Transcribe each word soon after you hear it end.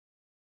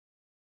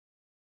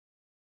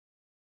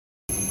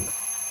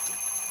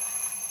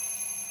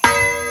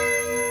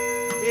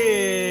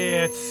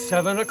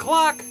7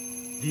 o'clock.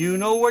 Do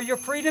you know where your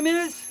freedom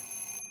is?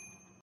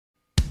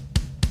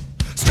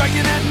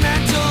 Striking at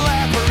mental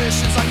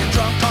apparitions like a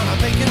drunk on a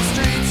vacant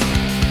street.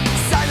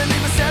 Silently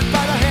beset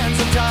by the hands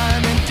of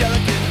time,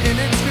 indelicate in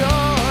its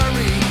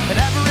fury. An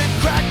aberrant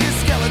crack is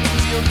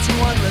skeletons yield to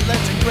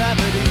unrelenting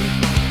gravity.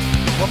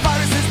 While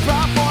viruses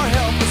prop for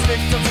helpless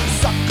victims who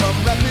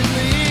succumb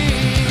rapidly.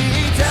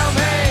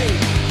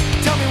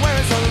 Tell me where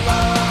is the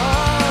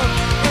love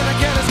in a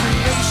careless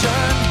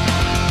creation?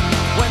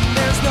 When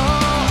there's no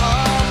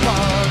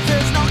above,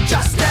 there's no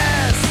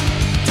justice,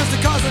 just a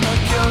cause and a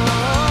cure,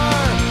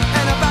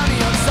 and a bounty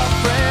of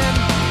suffering.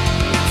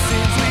 It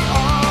seems we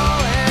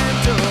all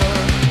endure,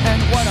 and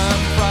what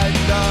I'm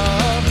frightened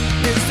of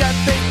is that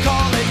they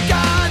call it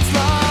God's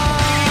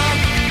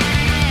love.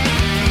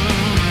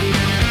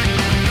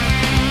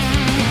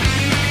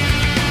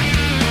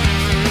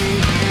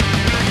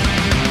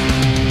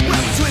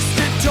 Well,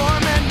 twisted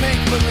torment,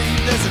 make believe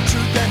there's a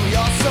truth and we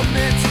all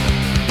submit.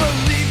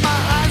 Believe my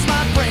eyes,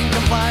 my brain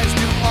complies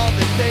to all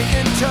that they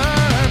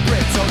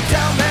interpret. So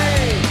tell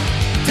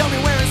me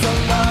where is the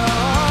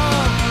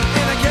love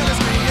in a careless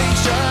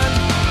creation?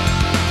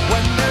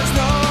 When there's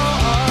no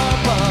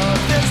above,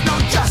 there's no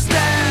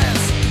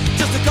justice,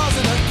 just a cause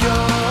and a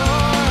cure,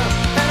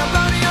 and a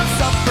bounty of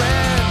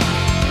suffering.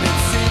 It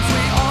seems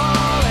we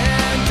all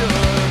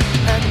endure,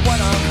 and what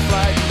I'm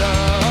frightened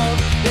of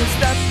is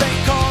that they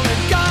call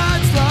it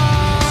God's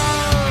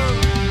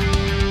love.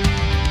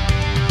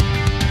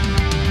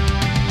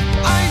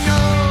 I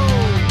know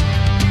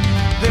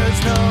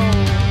there's no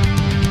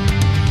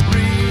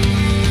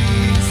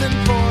reason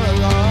for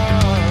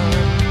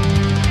alarm,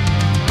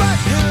 but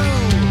who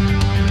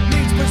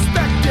needs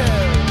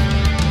perspective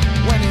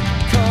when it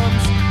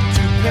comes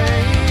to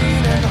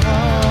pain and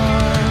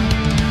harm?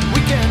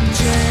 We can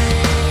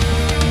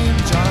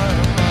change our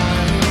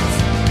minds.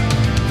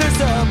 There's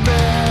a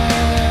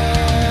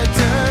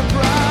better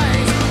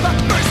price, but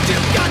first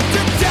you've got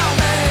to tell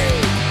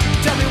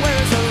me where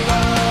is the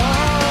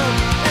love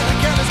in a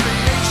careless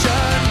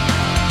creation?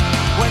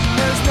 When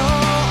there's no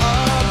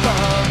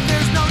above,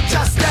 there's no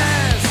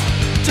justice,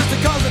 just a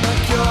cause and a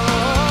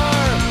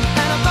cure,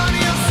 and a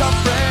bounty of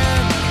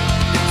suffering.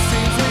 It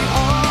seems we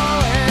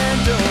all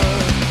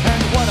endure,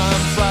 and what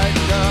I'm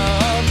frightened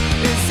of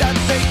is that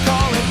they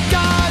call it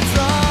God's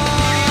love.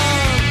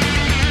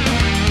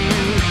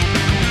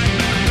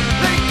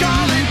 They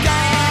call it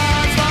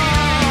God's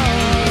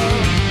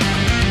love.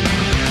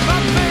 My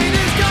pain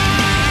is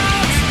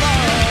God's love.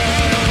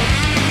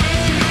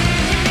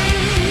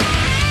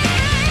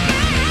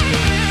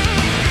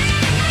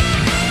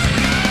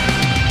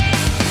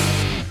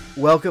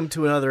 Welcome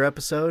to another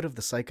episode of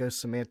the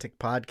Psychosemantic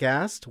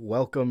podcast.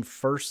 Welcome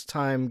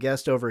first-time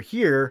guest over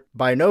here.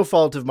 By no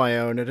fault of my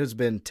own, it has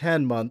been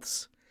 10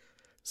 months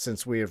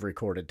since we have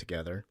recorded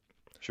together.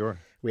 Sure.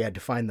 We had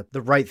to find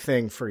the right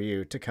thing for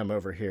you to come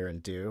over here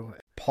and do.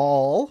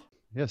 Paul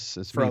Yes,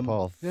 it's from, me,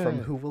 Paul. from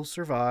Who Will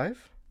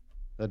Survive.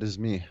 That is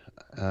me.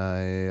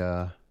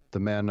 The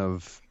man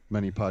of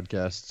many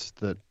podcasts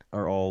that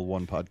are all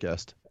one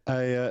podcast.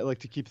 I like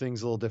to keep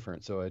things a little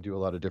different, so I do a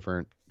lot of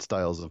different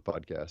styles of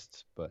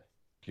podcasts. But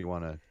if you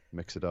want to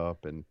mix it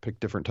up and pick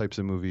different types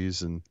of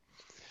movies and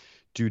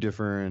do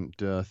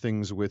different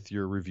things with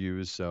your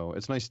reviews, so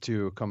it's nice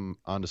to come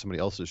onto somebody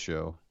else's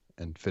show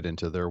and fit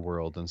into their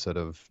world instead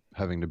of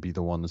having to be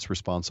the one that's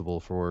responsible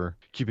for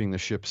keeping the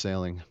ship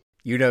sailing.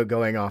 You know,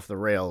 going off the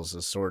rails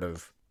is sort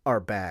of our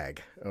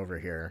bag over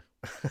here.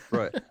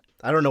 Right.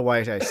 I don't know why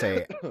I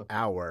say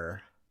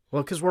our.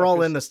 Well, because we're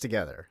all in this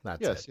together.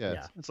 That's Yes, it.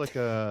 yeah. It's like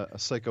a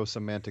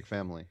psychosemantic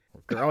family.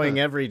 We're growing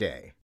every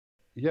day.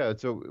 Yeah,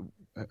 so,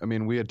 I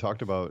mean, we had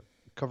talked about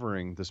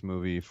covering this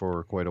movie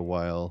for quite a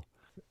while,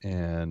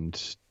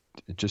 and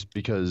just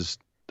because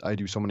I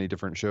do so many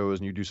different shows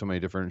and you do so many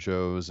different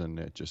shows, and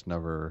it just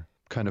never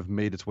kind of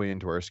made its way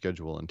into our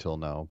schedule until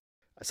now.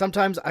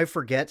 Sometimes I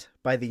forget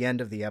by the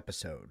end of the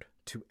episode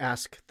to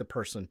ask the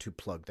person to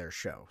plug their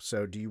show.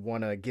 So do you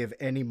want to give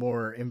any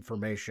more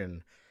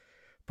information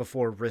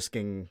before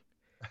risking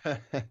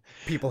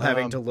people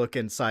having to look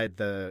inside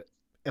the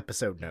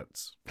episode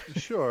notes?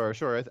 Sure.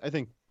 I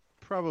think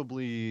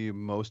probably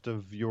most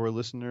of your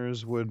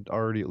listeners would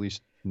already at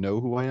least know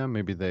who I am.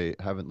 Maybe they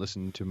haven't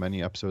listened to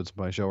many episodes of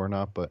my show or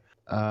not, but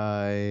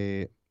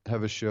I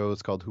have a show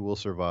that's called Who Will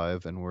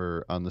Survive, and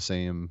we're on the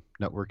same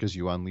network as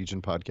you on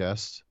Legion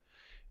Podcasts.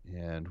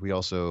 And we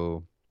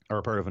also are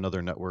a part of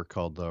another network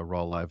called the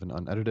Raw Live and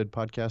Unedited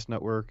Podcast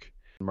Network.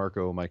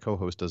 Marco, my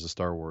co-host, does a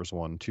Star Wars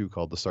one too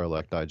called the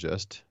Sarlacc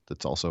Digest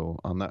that's also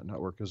on that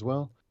network as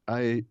well.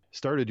 I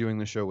started doing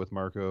the show with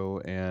Marco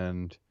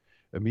and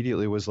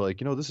immediately was like,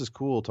 this is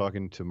cool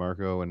talking to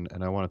Marco, and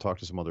I want to talk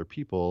to some other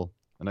people.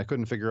 And I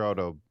couldn't figure out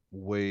a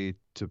way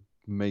to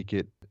make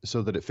it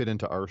so that it fit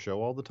into our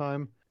show all the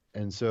time.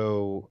 And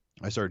so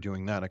I started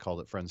doing that. I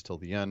called it Friends Till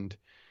the End.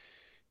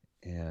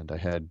 And I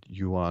had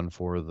you on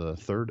for the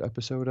 3rd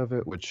episode of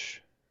it,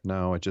 which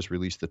now I just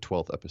released the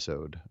 12th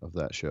episode of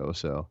that show.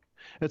 So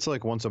it's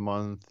like once a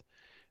month.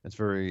 It's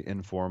very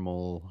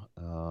informal.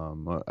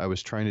 I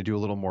was trying to do a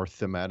little more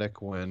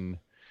thematic when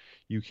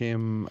you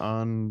came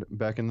on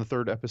back in the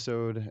third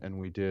episode, and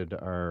we did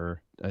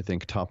our, I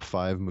think, top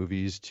 5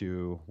 movies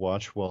to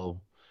watch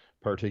while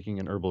partaking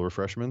in herbal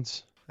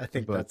refreshments. I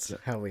think that's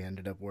how we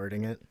ended up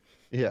wording it.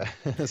 Yeah,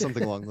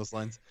 something along those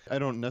lines. I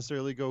don't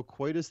necessarily go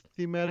quite as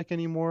thematic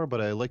anymore,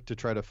 but I like to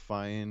try to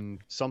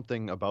find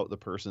something about the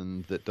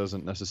person that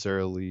doesn't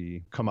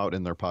necessarily come out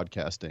in their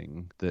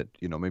podcasting, that,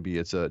 maybe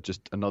it's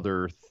just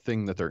another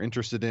thing that they're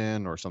interested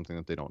in or something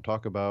that they don't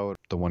talk about.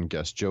 The one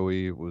guest,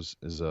 Joey,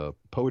 is a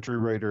poetry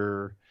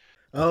writer.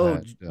 Oh,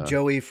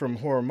 Joey from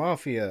Horror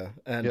Mafia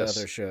and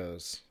other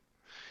shows.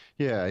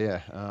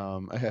 Yeah.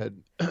 I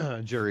had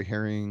Jerry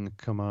Herring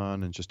come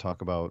on and just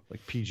talk about like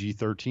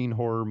PG-13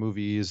 horror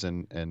movies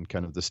and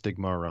kind of the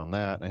stigma around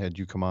that. I had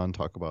you come on,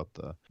 talk about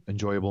the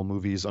enjoyable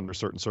movies under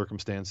certain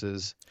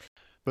circumstances.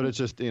 But it's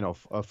just,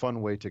 a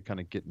fun way to kind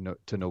of get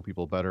to know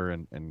people better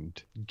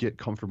and get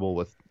comfortable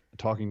with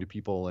talking to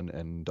people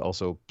and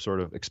also sort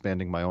of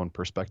expanding my own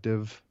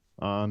perspective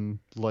on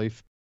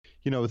life.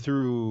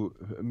 Through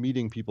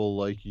meeting people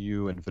like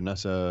you and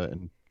Vanessa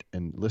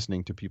and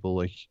listening to people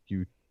like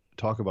you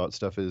talk about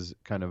stuff is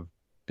kind of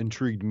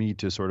intrigued me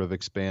to sort of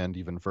expand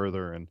even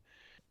further, and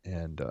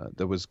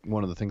that was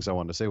one of the things I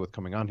wanted to say with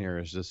coming on here,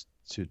 is just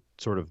to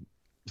sort of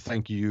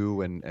thank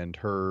you and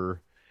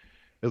her,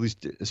 at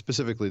least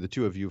specifically the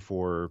two of you,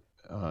 for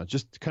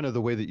just kind of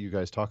the way that you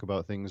guys talk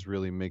about things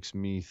really makes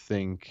me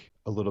think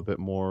a little bit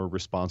more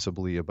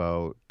responsibly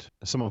about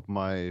some of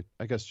my,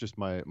 I guess, just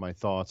my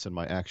thoughts and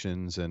my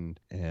actions and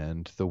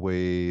the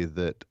way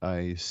that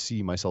I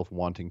see myself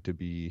wanting to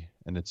be.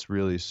 And it's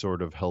really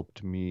sort of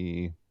helped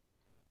me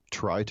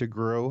try to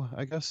grow,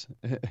 I guess,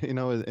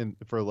 and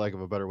for lack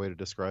of a better way to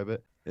describe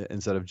it,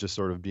 instead of just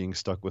sort of being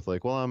stuck with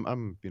like, well,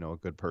 I'm a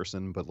good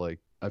person, but like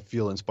I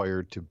feel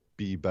inspired to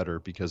be better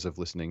because of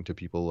listening to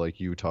people like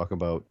you talk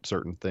about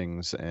certain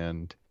things,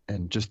 and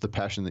just the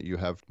passion that you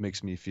have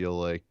makes me feel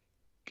like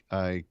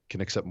I can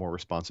accept more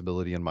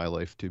responsibility in my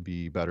life to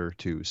be better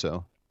too.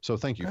 So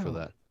thank you for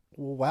that.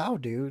 Wow,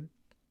 dude.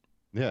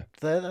 Yeah.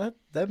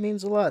 That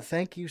means a lot.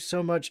 Thank you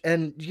so much.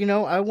 And,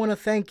 I want to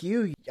thank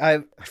you.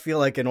 I feel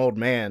like an old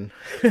man.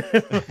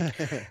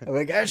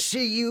 Like, I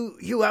see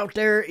you out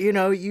there,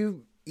 it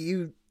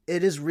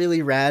is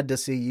really rad to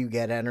see you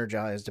get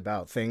energized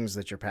about things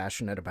that you're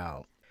passionate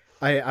about.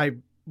 I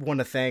want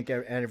to thank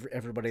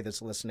everybody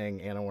that's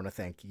listening, and I want to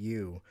thank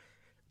you,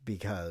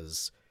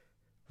 because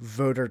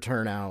voter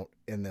turnout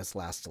in this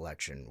last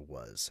election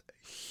was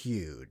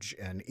huge.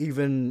 And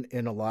even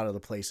in a lot of the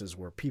places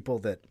where people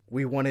that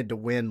we wanted to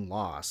win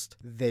lost,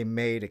 they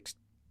made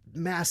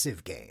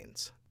massive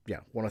gains. Yeah,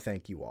 want to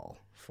thank you all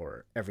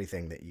for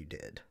everything that you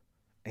did.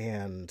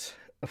 And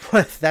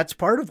that's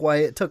part of why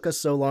it took us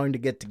so long to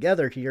get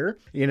together here.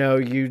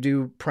 You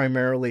do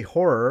primarily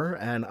horror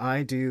and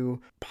I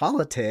do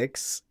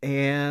politics,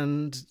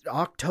 and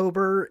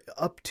October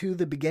up to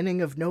the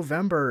beginning of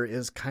November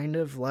is kind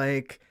of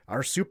like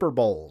our Super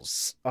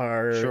Bowls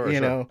are, sure.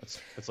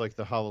 It's like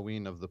the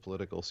Halloween of the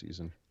political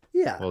season.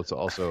 Yeah. Well, it's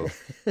also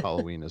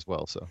Halloween as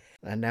well. So.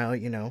 And now,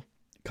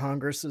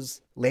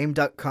 lame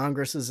duck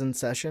Congress is in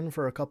session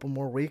for a couple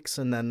more weeks,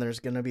 and then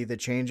there's going to be the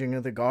changing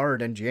of the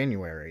guard in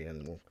January,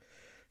 and we'll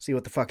see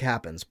what the fuck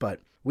happens. But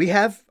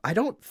I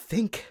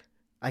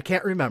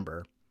can't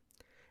remember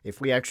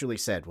if we actually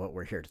said what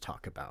we're here to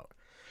talk about.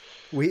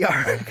 We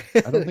are.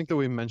 I don't think that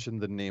we mentioned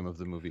the name of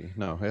the movie.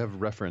 No, I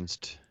have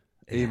referenced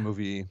a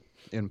movie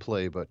in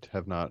play, but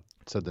have not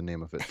said the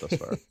name of it thus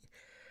far.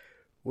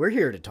 We're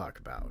here to talk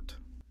about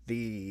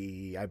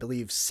the, I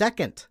believe,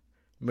 second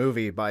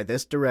movie by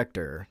this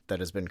director that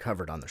has been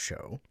covered on the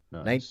show.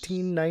 Nice.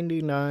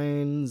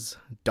 1999's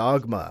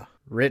Dogma,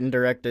 written,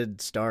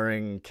 directed,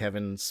 starring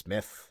Kevin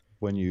Smith.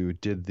 When you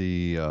did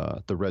the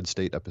Red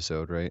State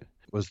episode, right,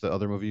 was the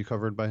other movie you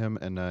covered by him,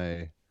 and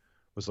I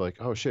was like,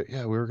 oh shit,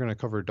 yeah, we were going to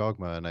cover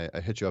Dogma, and I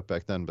hit you up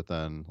back then, but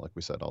then, like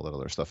we said, all that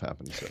other stuff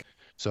happened.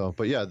 So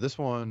but yeah, this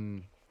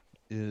one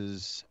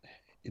is,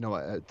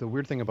 the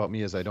weird thing about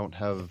me is I don't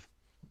have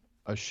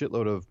a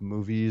shitload of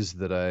movies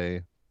that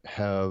I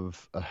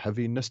have a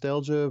heavy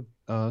nostalgia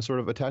sort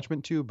of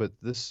attachment to, but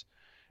this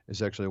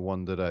is actually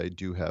one that I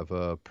do have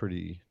a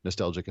pretty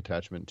nostalgic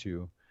attachment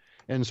to,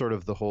 and sort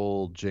of the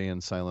whole Jay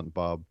and Silent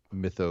Bob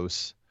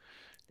mythos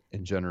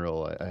in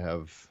general. I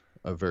have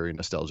a very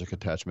nostalgic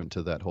attachment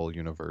to that whole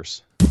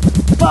universe.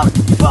 Fuck,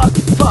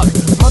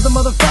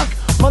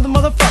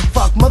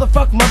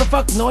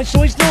 motherfuck, noise.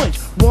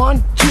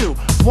 1, 2,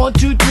 1,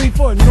 2, 3,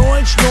 4,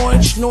 noise.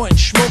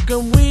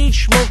 Smoking weed,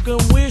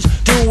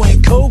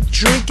 doing coke,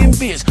 drinking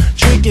beers,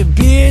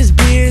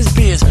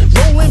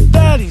 rolling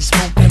fatties,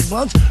 smoking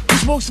blunts. Who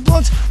smokes the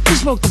blunts? We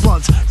smoke the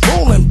blunts,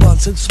 rolling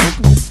blunts and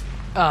smoking.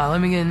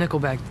 Let me get a nickel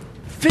back.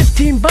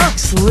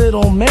 $15,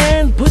 little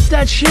man, put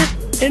that shit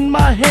in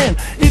my hand.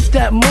 If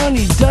that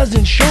money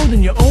doesn't show,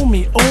 then you owe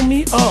me,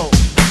 oh.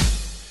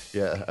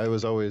 Yeah, I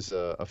was always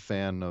a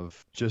fan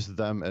of just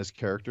them as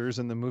characters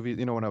in the movie.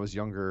 When I was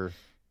younger,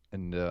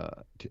 and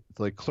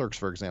like Clerks,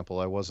 for example,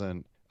 I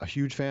wasn't a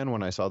huge fan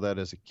when I saw that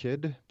as a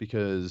kid,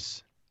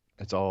 because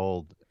it's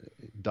all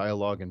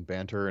dialogue and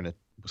banter, and it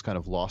was kind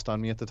of lost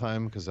on me at the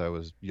time because I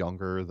was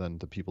younger than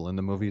the people in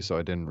the movie, so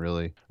I didn't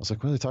really. I was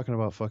like, "What are they talking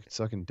about? Fucking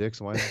sucking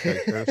dicks? Why does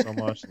this guy care so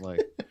much?" And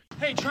like,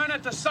 hey, try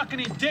not to suck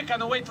any dick on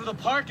the way through the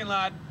parking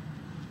lot.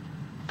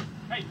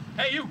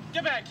 Hey, you,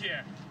 get back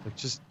here. like,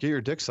 just get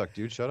your dick sucked,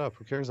 dude. Shut up.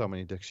 Who cares how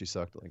many dicks she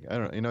sucked? Like, I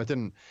don't,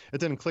 it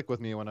didn't click with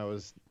me when I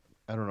was,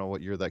 I don't know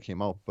what year that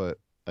came out, but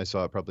I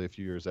saw it probably a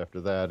few years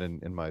after that,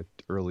 and in my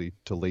early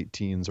to late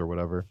teens or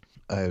whatever.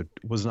 I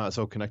was not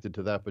so connected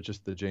to that, but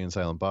just the Jay and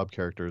Silent Bob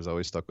characters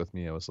always stuck with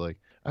me. I was like,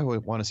 I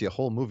would want to see a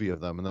whole movie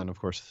of them, and then of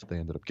course they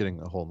ended up getting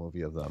a whole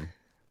movie of them.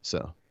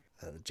 So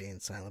the Jay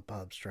and Silent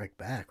Bob Strike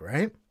Back,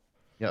 right?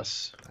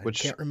 yes, I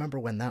can't remember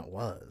when that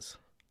was.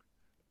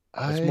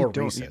 It's more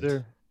don't recent.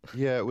 either.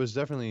 Yeah, it was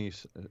definitely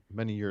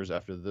many years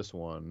after this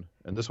one,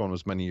 and this one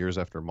was many years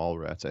after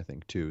Mallrats, I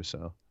think, too.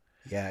 So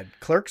yeah,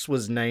 Clerks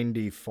was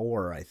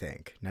 94, I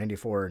think,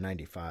 94 or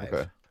 95.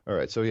 okay, all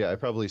right. So yeah, I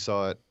probably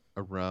saw it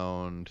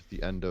around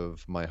the end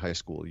of my high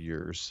school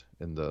years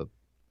in the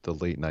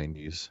late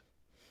 90s,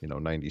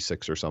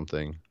 96 or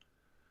something,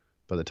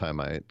 by the time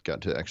I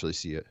got to actually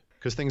see it,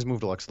 because things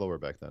moved a lot slower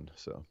back then.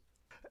 So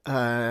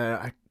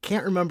I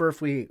can't remember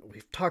if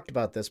we've talked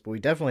about this, but we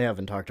definitely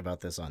haven't talked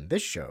about this on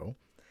this show.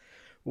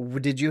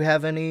 Did you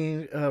have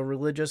any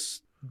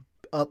religious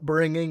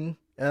upbringing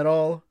at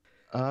all?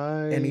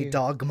 Any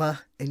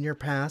dogma in your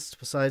past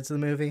besides the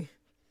movie?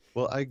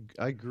 Well,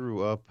 I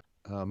grew up,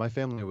 my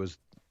family was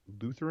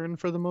Lutheran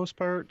for the most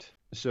part.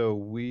 So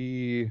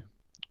we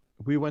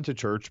went to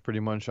church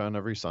pretty much on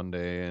every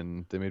Sunday,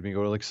 and they made me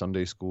go to like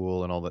Sunday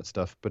school and all that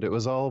stuff. But it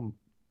was all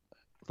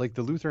like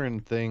the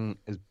Lutheran thing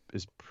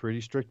is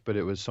pretty strict, but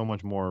it was so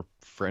much more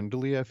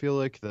friendly, I feel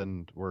like,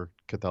 than where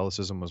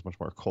Catholicism was much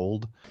more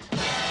cold.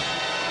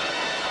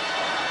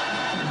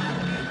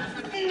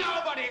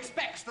 Nobody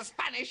expects the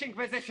Spanish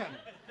Inquisition.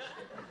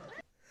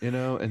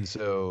 And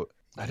so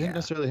I didn't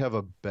necessarily have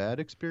a bad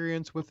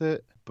experience with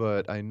it,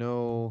 but I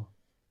know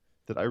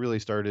that I really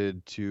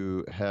started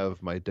to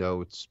have my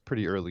doubts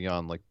pretty early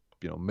on, like,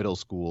 middle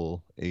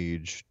school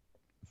age,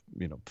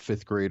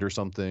 5th grade or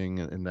something,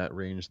 in that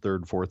range,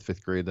 3rd, 4th,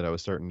 5th grade, that I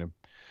was starting to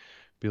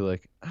be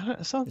like,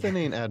 something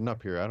ain't adding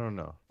up here. I don't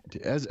know.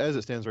 As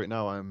it stands right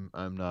now,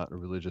 I'm not a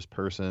religious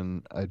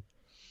person. I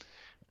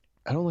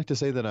don't like to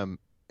say that I'm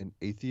an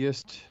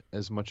atheist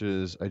as much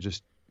as I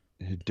just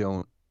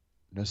don't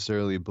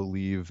necessarily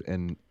believe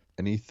in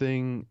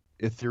anything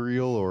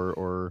ethereal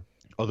or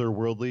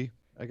otherworldly,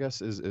 I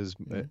guess, is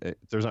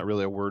there's not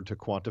really a word to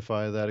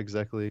quantify that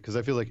exactly, because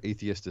I feel like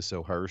atheist is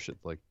so harsh, it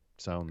like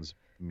sounds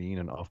mean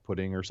and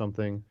off-putting or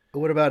something.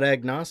 What about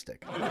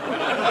agnostic?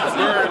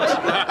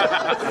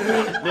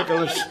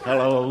 Nicholas,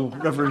 hello,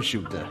 Reverend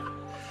Shooter.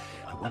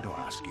 I want to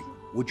ask you,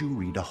 would you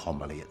read a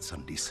homily at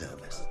Sunday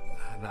service?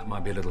 That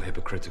might be a little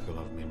hypocritical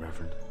of me,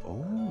 Reverend.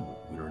 Oh,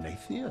 you're an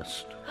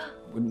atheist.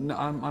 No,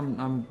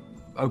 I'm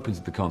open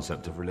to the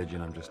concept of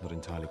religion. I'm just not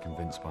entirely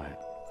convinced by it.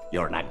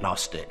 You're an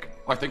agnostic.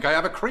 I think I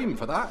have a cream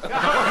for that.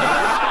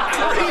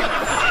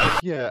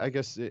 Yeah, I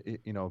guess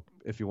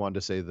if you wanted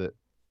to say that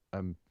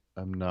I'm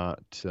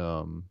not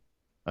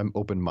I'm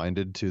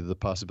open-minded to the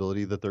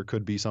possibility that there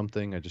could be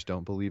something. I just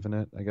don't believe in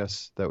it. I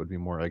guess that would be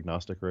more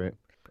agnostic, right?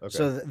 Okay.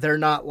 So they're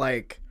not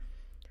like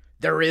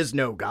there is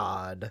no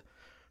God,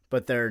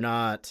 but they're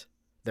not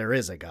there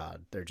is a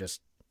God. They're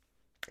just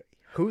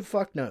who the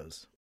fuck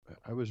knows.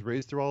 I was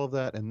raised through all of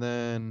that, and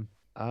then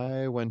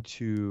I went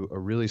to a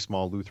really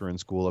small Lutheran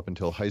school up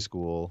until high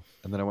school,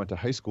 and then I went to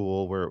high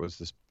school where it was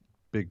this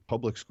big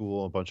public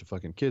school, a bunch of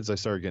fucking kids. I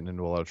started getting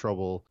into a lot of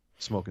trouble,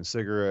 smoking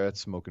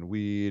cigarettes, smoking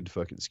weed,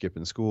 fucking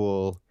skipping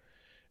school.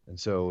 And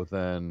so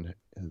then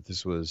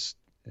this was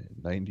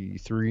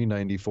 93,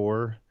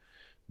 94.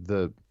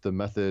 The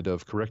method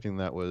of correcting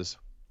that was,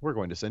 we're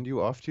going to send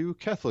you off to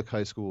Catholic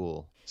high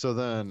school. So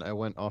then I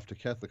went off to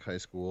Catholic high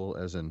school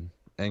as an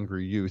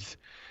angry youth,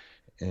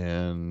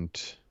 and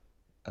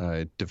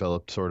I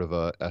developed sort of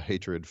a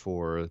hatred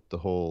for the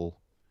whole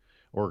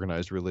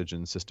organized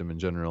religion system in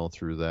general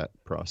through that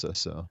process.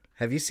 So,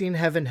 have you seen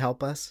Heaven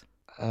Help Us?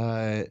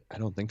 I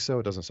don't think so.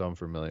 It doesn't sound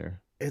familiar.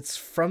 It's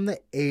from the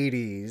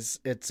 80s.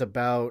 It's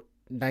about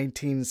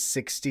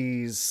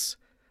 1960s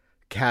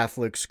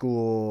Catholic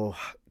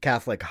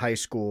high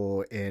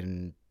school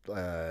in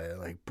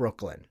like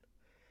Brooklyn.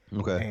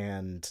 Okay.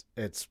 And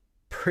it's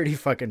pretty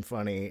fucking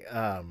funny.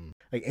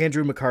 Like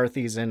Andrew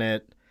McCarthy's in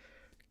it.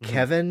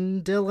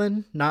 Kevin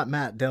Dillon, not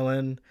Matt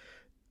Dillon.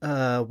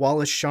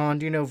 Wallace Shawn,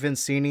 do you know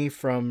Vincini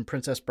from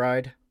Princess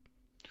Bride?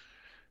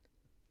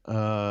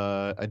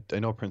 I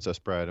know Princess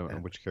Bride. I don't know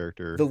which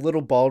character. The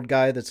little bald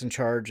guy that's in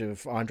charge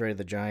of Andre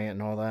the Giant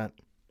and all that.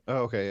 Oh,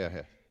 okay,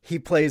 yeah. He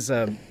plays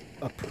a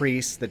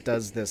priest that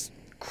does this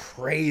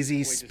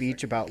crazy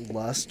speech about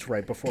lust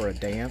right before a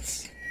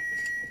dance.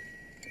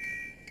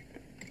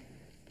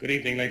 Good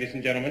evening, ladies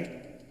and gentlemen.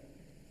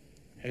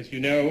 As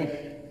you know,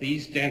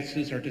 these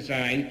dances are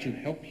designed to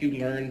help you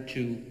learn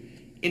to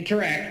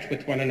interact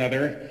with one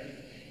another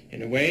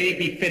in a way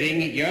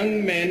befitting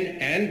young men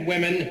and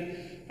women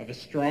of a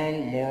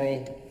strong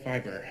moral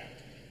fiber.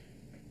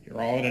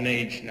 You're all at an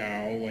age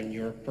now when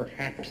you're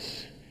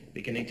perhaps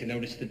beginning to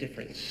notice the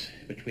difference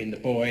between the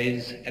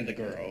boys and the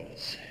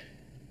girls.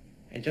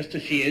 And just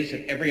as she is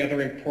at every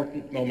other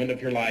important moment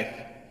of your life,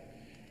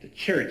 the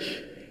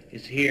church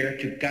is here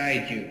to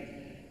guide you.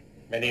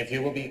 Many of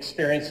you will be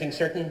experiencing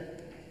certain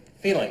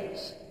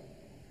feelings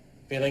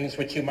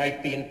which you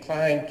might be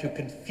inclined to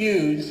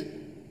confuse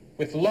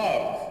with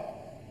love.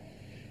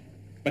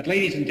 But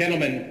ladies and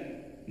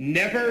gentlemen,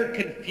 never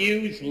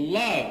confuse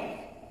love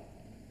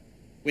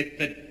with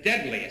the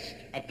deadliest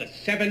of the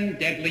 7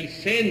 deadly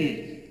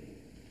sins.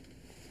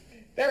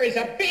 There is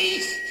a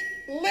beast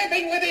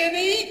living within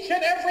each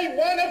and every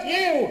one of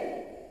you.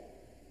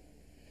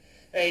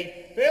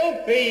 A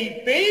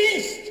filthy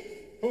beast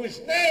whose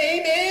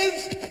name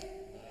is...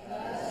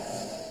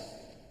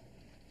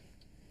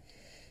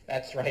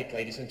 That's right,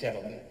 ladies and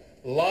gentlemen.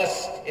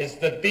 Lust is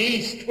the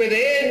beast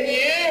within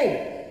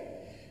you.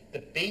 The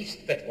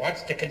beast that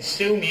wants to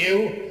consume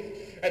you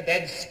and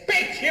then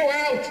spit you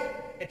out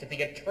into the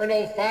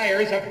eternal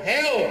fires of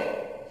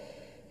hell,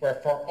 where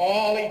for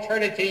all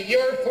eternity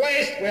your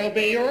flesh will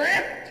be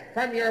ripped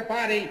from your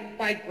body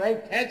by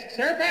grotesque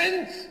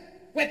serpents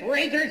with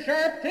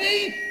razor-sharp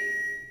teeth,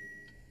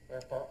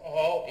 where for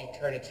all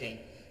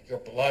eternity your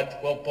blood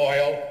will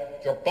boil,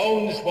 your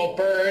bones will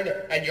burn,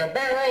 and your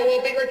marrow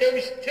will be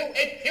reduced to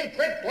a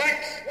putrid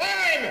black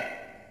slime.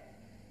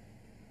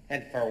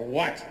 And for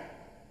what?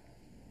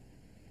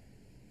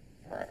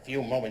 For a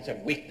few moments of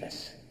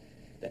weakness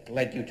that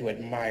led you to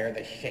admire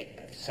the shape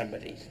of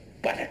somebody's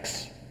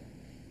buttocks.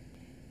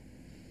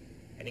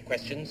 Any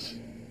questions?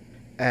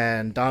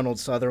 And Donald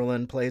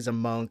Sutherland plays a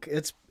monk.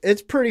 It's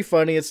pretty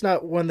funny. It's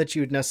not one that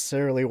you'd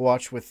necessarily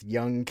watch with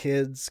young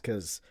kids,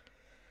 because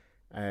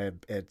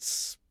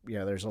it's,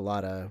 there's a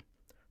lot of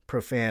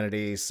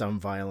profanity, some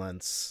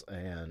violence,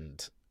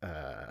 and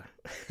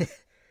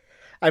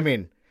I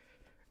mean,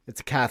 it's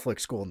a Catholic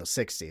school in the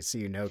 60s,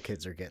 so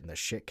kids are getting the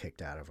shit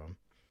kicked out of them.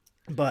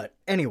 But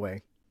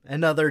anyway,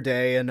 another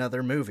day,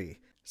 another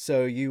movie.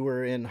 So you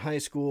were in high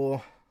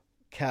school,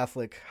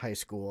 Catholic high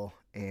school,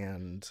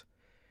 and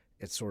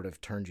it sort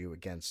of turned you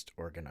against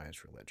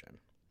organized religion.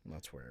 And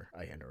that's where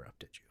I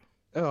interrupted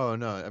you. Oh,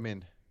 no, I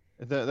mean,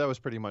 that was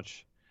pretty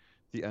much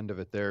the end of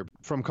it there.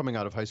 From coming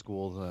out of high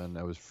school, then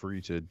I was free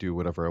to do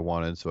whatever I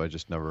wanted, so I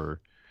just never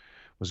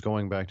was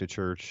going back to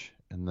church.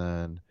 And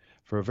then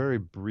for a very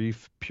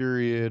brief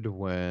period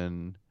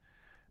when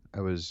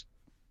I was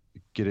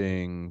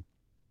getting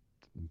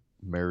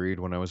married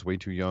when I was way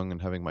too young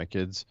and having my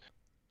kids,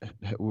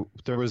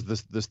 there was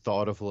this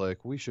thought of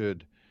like, we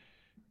should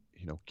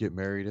get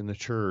married in the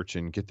church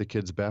and get the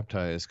kids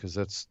baptized, because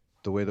that's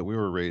the way that we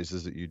were raised,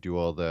 is that you do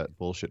all that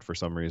bullshit for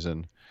some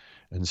reason.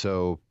 And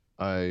so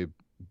I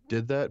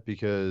did that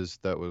because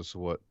that was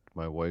what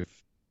my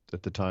wife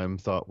at the time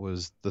thought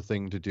was the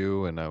thing to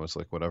do, and I was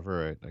like,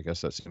 whatever, I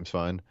guess that seems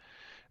fine.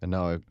 And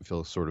now I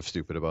feel sort of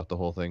stupid about the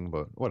whole thing,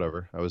 but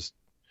whatever. I was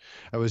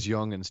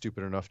young and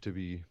stupid enough to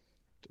be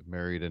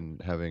married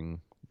and having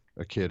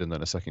a kid and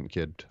then a second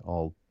kid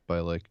all by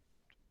like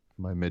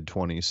my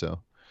mid-20s, so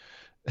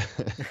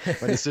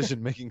my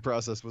decision-making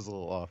process was a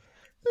little off.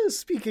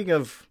 Speaking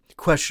of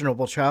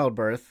questionable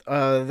childbirth,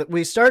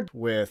 we start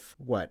with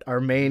our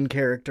main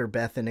character,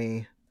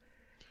 Bethany,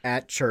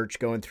 at church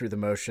going through the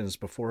motions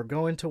before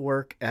going to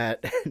work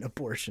at an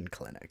abortion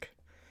clinic.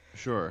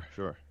 Sure.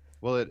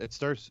 Well, it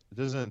starts,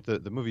 doesn't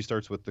the movie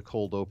starts with the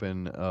cold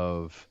open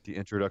of the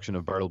introduction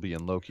of Bartleby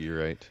and Loki,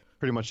 right?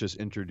 Pretty much just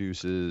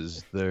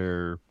introduces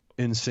their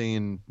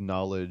insane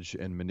knowledge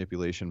and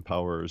manipulation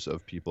powers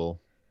of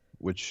people,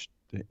 which,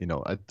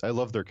 I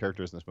love their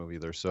characters in this movie.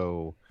 They're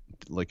so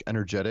like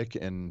energetic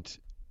and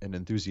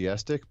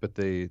enthusiastic, but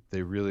they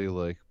really,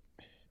 like,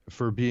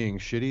 for being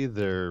shitty,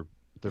 they're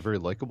very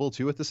likable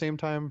too at the same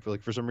time.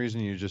 For some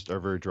reason you just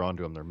are very drawn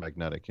to them. They're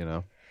magnetic,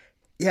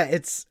 Yeah,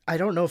 I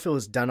don't know if it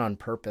was done on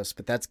purpose,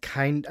 but that's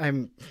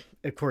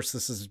of course,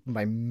 this is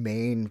my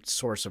main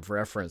source of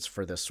reference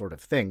for this sort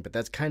of thing, but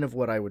that's kind of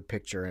what I would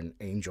picture an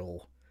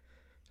angel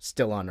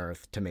still on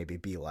Earth to maybe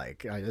be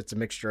like. It's a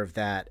mixture of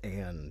that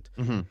and,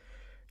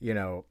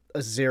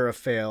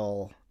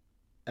 Aziraphale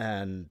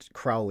and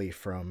Crowley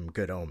from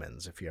Good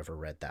Omens, if you ever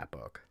read that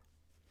book.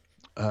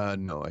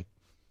 No, I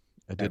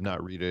did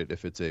not read it,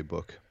 if it's a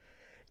book.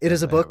 It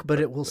is a book, but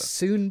it will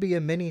soon be a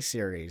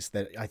mini-series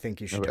that I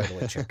think you should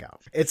totally check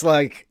out. It's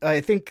like,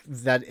 I think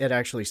that it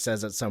actually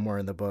says it somewhere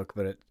in the book,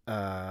 but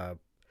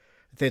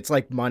it's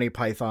like Monty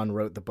Python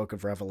wrote the Book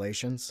of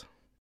Revelations.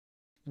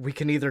 We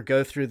can either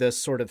go through this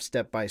sort of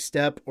step by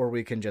step, or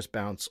we can just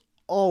bounce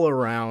all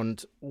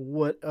around.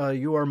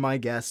 You are my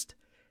guest.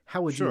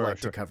 How would you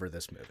like to cover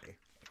this movie?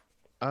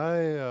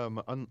 I,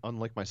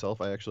 unlike myself,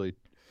 I actually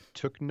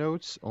took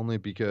notes only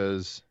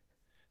because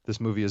this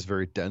movie is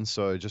very dense,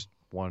 so I just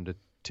wanted to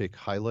take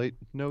highlight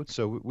notes,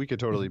 so we could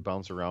totally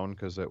bounce around,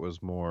 because it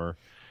was more,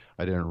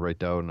 I didn't write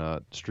down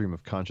a stream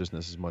of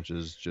consciousness as much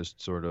as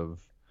just sort of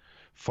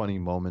funny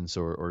moments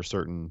or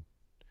certain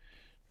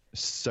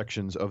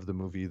sections of the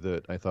movie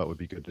that I thought would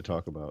be good to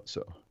talk about.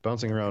 So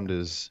bouncing around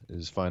is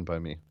fine by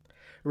me.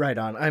 Right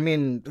on. I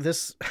mean,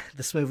 this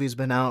movie's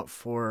been out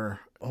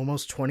for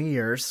almost 20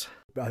 years.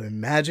 I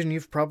imagine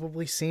you've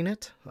probably seen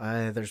it.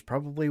 There's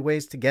probably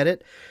ways to get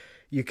it.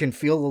 You can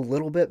feel a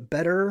little bit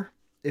better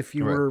if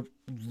you were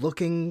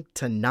looking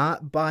to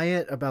not buy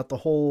it about the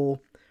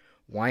whole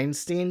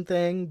Weinstein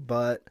thing,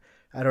 but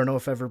I don't know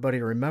if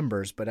everybody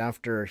remembers, but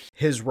after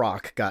his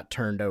rock got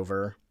turned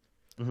over,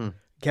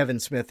 Kevin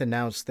Smith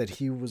announced that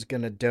he was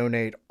going to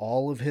donate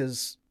all of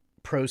his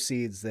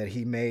proceeds that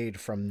he made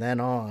from then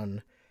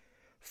on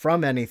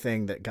from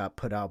anything that got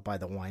put out by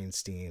the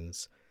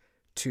Weinsteins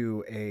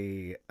to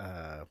a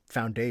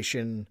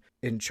foundation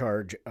in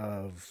charge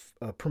of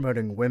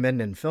promoting women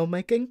in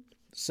filmmaking.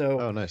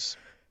 So nice.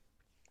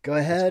 Go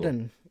ahead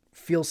and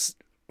feel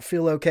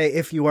okay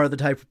if you are the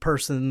type of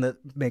person that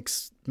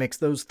makes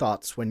those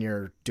thoughts when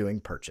you're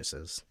doing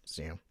purchases.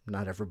 So,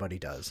 not everybody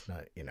does.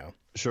 Not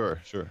Sure.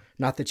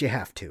 Not that you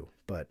have to,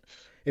 but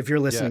if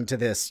you're listening to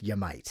this, you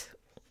might.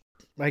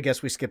 I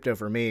guess we skipped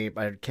over me.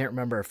 I can't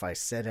remember if I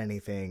said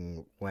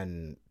anything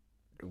when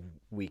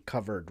we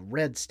covered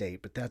Red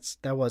State, but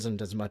that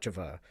wasn't as much of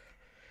a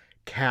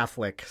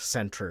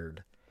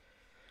Catholic-centered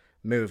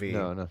movie.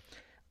 No.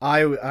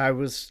 I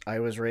was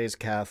raised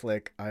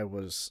Catholic. I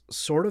was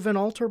sort of an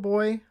altar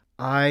boy.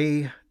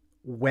 I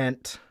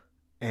went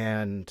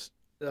and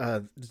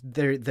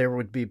there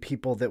would be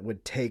people that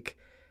would take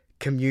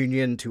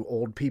communion to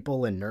old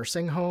people in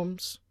nursing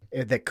homes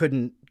that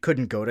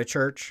couldn't go to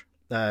church.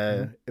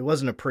 It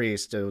wasn't a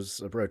priest. It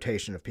was a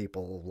rotation of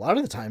people. A lot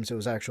of the times it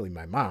was actually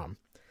my mom.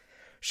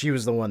 She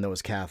was the one that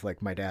was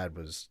Catholic. My dad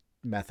was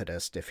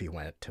Methodist if he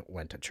went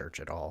to church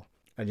at all.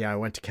 And yeah, I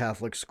went to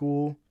Catholic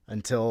school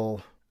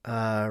until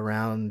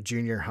around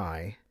junior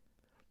high,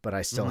 but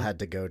I still had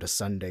to go to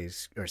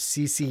Sundays, or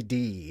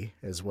CCD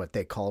is what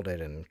they called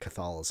it in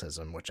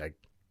Catholicism,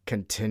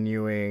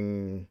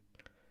 continuing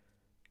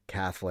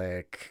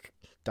Catholic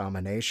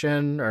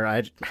domination, or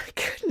I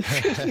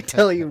couldn't really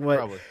tell you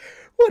what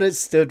it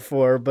stood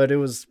for, but it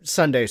was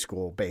Sunday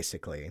school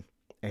basically.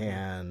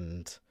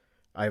 And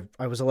I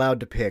was allowed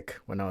to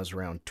pick when I was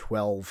around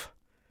 12,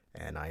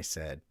 and I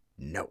said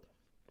no.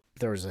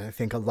 There was, I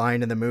think, a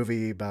line in the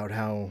movie about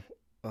how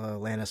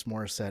Alanis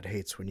Morissette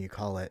hates when you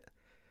call it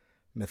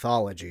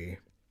mythology.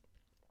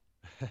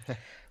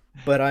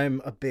 But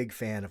I'm a big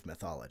fan of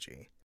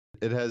mythology.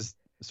 It has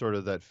sort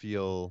of that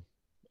feel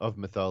of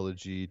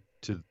mythology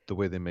to the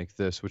way they make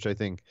this, which I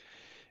think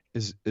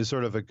is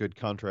sort of a good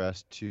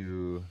contrast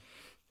to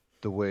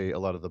the way a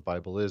lot of the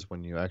Bible is.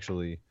 When you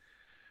actually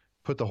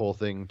put the whole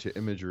thing to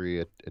imagery,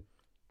 it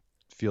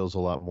feels a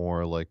lot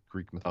more like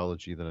Greek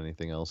mythology than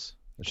anything else.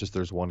 It's just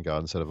there's one God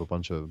instead of a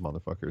bunch of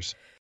motherfuckers.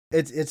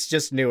 It's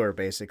just newer,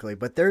 basically.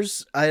 But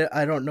there's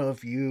I don't know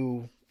if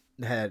you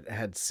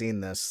had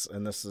seen this,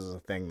 and this is a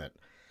thing that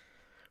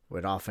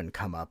would often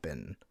come up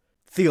in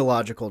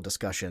theological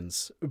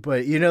discussions.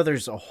 But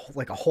there's a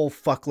whole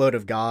fuckload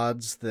of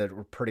gods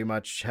that pretty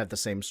much have the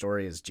same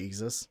story as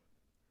Jesus.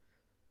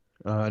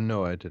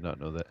 No, I did not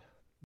know that.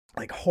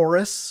 Like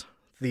Horus,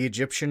 the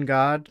Egyptian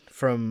god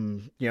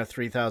from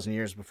 3,000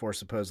 years before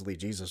supposedly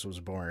Jesus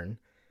was born,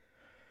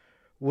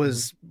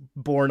 was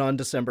born on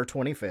December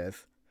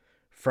 25th.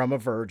 From a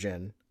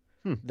virgin.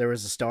 There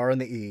was a star in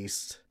the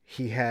east.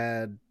 He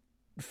had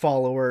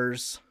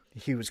followers.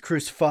 He was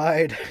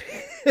crucified.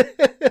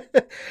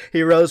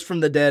 He rose from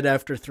the dead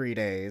after 3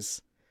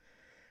 days.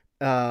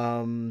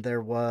 I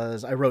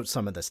wrote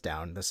some of this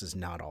down. This is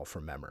not all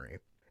from memory.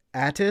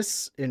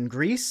 Attis in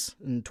Greece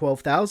in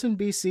 12,000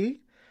 BC,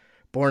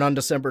 born on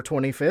December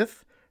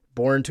 25th,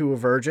 born to a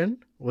virgin,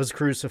 was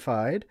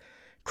crucified.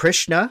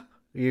 Krishna,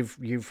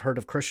 you've heard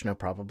of Krishna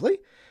probably.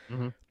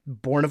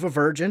 Born of a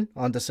virgin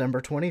on December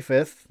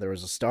 25th. There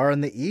was a star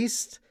in the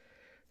east.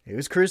 He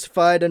was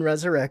crucified and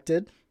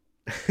resurrected.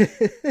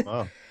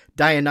 Wow.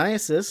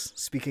 Dionysus,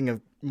 speaking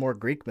of more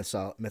Greek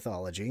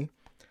mythology,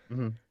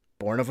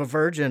 born of a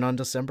virgin on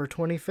December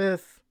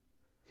 25th.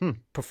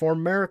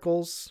 Performed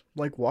miracles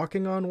like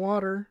walking on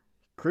water.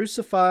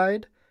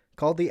 Crucified,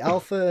 called the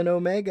Alpha and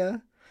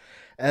Omega.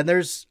 And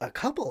there's a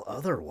couple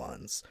other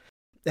ones.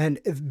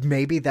 And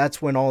maybe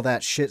that's when all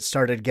that shit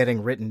started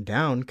getting written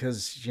down,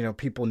 because,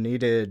 people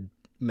needed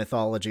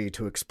mythology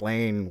to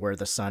explain where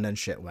the sun and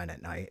shit went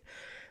at night.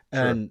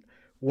 Sure. And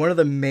one of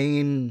the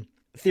main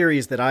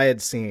theories that I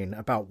had seen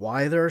about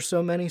why there are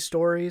so many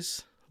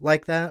stories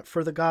like that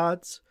for the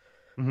gods,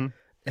 it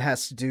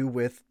has to do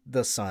with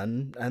the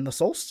sun and the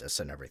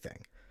solstice and everything.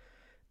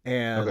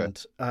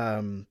 And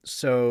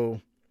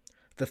so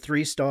the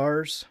 3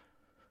 stars,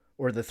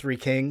 or the 3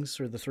 kings,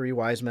 or the 3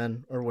 wise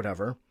men, or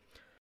whatever,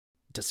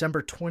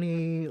 December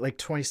 22nd,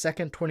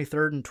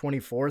 23rd, and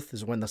 24th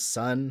is when the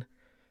sun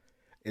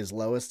is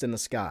lowest in the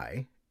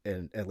sky,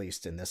 at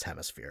least in this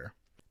hemisphere.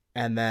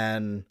 And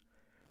then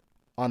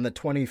on the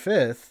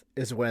 25th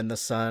is when the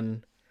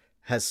sun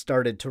has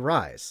started to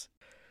rise.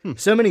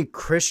 So many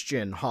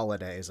Christian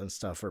holidays and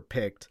stuff are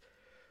picked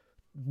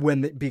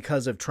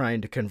because of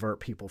trying to convert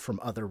people from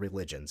other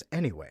religions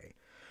anyway.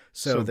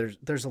 So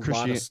there's a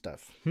lot of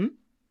stuff.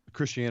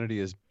 Christianity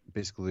is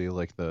basically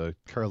like the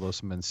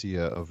Carlos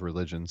Mencia of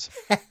religions.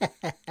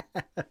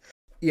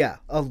 Yeah,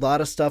 a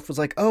lot of stuff was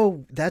like,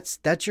 oh, that's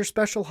your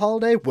special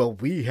holiday? Well,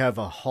 we have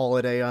a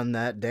holiday on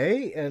that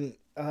day, and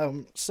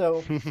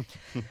so...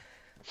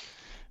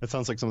 It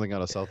sounds like something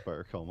out of South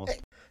Park,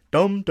 almost.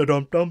 Dum da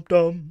dum dum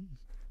dum.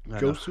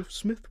 Joseph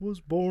Smith was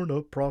born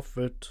a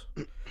prophet.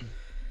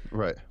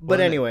 Right. But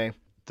anyway.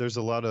 There's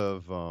a lot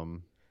of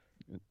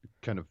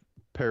kind of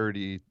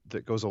parody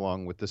that goes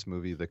along with this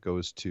movie that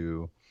goes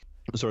to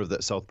sort of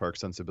that South Park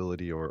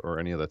sensibility or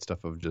any of that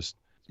stuff of just,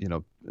 you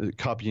know,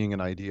 copying an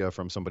idea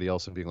from somebody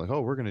else and being like,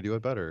 oh, we're going to do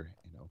it better,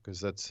 you know,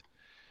 because that's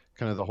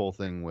kind of the whole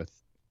thing with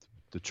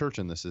the church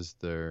in this is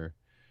they're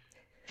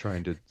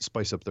trying to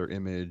spice up their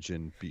image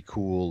and be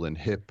cool and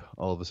hip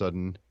all of a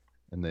sudden.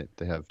 And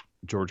they have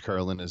George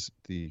Carlin as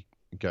the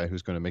guy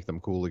who's going to make them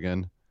cool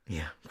again.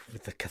 Yeah,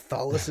 with the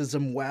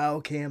Catholicism Wow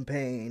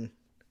campaign.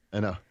 I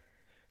know.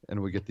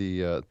 And we get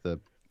the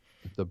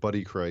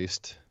Buddy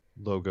Christ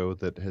logo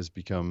that has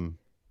become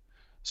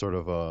sort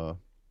of a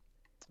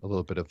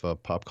little bit of a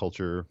pop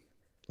culture,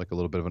 like a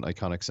little bit of an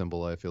iconic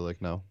symbol, I feel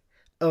like now.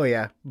 Oh,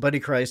 yeah. Buddy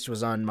Christ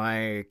was on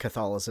my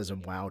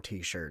Catholicism Wow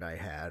t-shirt I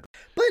had.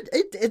 But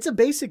it's a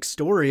basic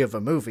story of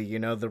a movie, you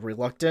know, the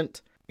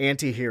reluctant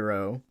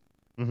anti-hero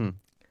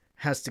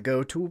has to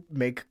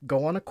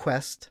go on a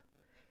quest.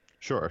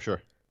 Sure.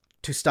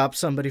 To stop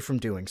somebody from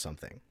doing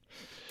something.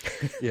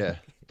 Yeah,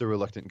 the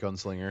reluctant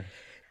gunslinger.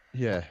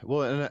 Yeah,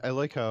 well, and I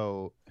like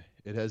how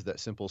it has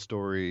that simple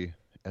story,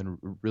 and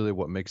really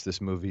what makes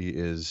this movie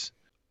is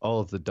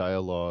all of the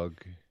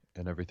dialogue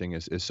and everything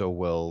is so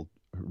well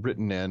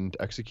written and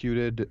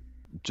executed.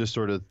 Just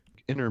sort of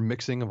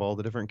intermixing of all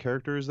the different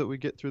characters that we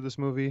get through this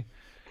movie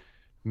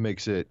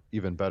makes it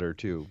even better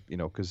too, you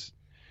know, because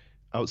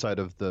outside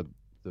of the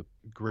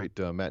great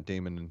Matt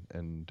Damon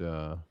and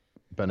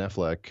Ben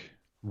Affleck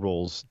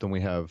roles, then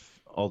we have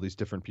all these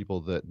different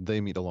people that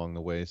they meet along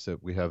the way. So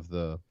we have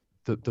the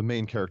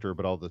main character,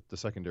 but all the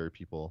secondary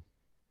people,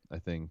 I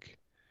think,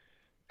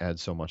 add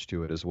so much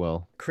to it as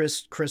well.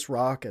 Chris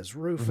Rock as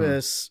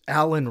Rufus,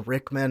 Alan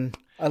Rickman.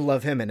 I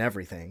love him in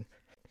everything.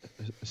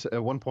 So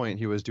at one point,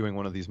 he was doing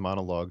one of these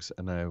monologues,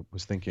 and I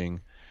was thinking,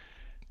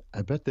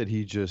 I bet that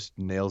he just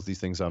nails these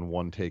things on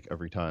one take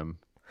every time.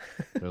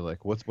 They're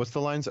like, what's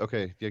the lines?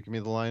 Okay, yeah, give me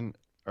the line.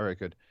 All right,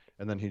 good.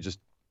 And then he just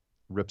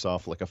rips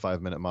off like a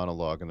 5-minute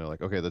monologue, and they're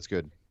like, okay, that's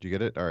good. Do you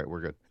get it? All right,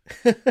 we're good.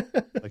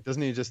 Like,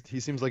 doesn't he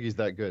seems like he's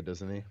that good,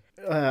 doesn't he?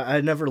 I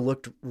never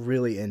looked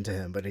really into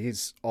him, but he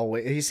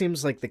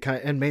seems like the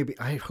kind, and maybe,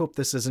 I hope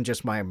this isn't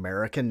just my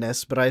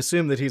Americanness, but I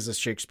assume that he's a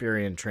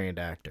Shakespearean trained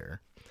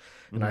actor.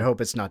 And I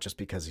hope it's not just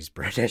because he's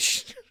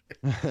British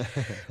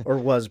or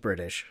was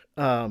British.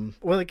 Well,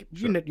 like,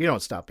 sure. You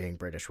don't stop being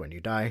British when you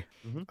die,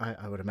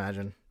 I would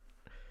imagine.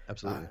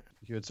 Absolutely.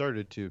 You had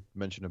started to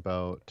mention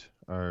about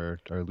our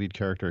lead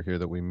character here,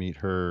 that we meet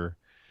her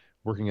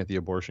working at the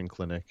abortion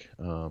clinic.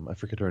 I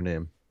forget her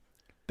name.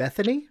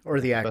 Bethany or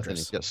the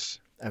actress? Bethany, yes.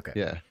 Okay.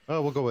 Yeah.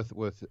 Oh, we'll go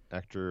with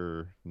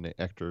actor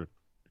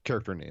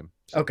character name.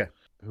 So okay.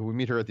 We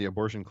meet her at the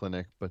abortion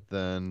clinic, but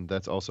then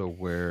that's also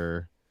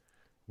where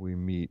we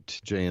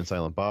meet Jay and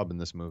Silent Bob in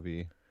this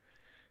movie,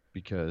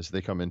 because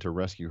they come in to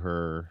rescue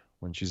her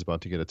when she's about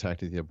to get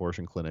attacked at the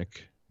abortion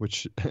clinic,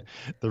 which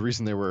the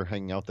reason they were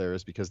hanging out there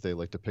is because they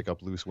like to pick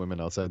up loose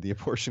women outside the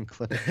abortion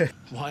clinic.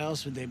 Why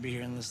else would they be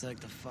here unless they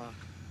like to fuck?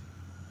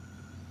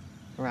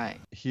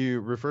 Right. He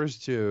refers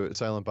to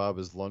Silent Bob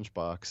as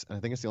Lunchbox, and I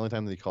think it's the only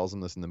time that he calls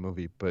him this in the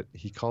movie, but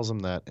he calls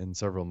him that in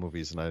several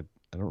movies, and I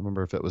don't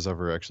remember if it was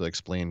ever actually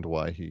explained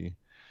why he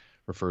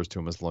refers to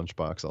him as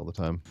Lunchbox all the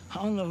time.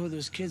 I don't know who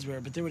those kids were,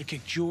 but they would have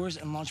kicked yours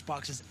and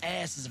Lunchbox's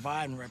asses if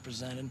I hadn't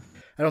represented.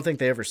 I don't think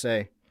they ever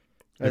say.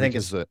 I think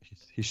it's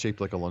he's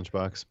shaped like a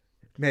lunchbox.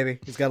 Maybe.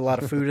 He's got a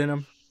lot of food in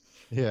him.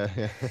 Yeah.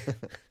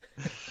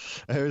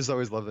 I always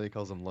love that he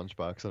calls him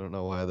Lunchbox. I don't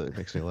know why, that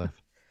makes me laugh.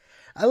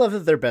 I love that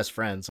they're best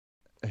friends.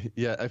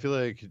 Yeah, I feel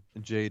like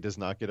Jay does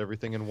not get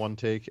everything in one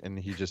take, and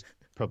he just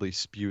probably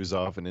spews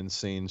off an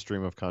insane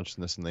stream of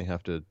consciousness, and they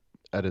have to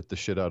edit the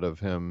shit out of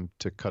him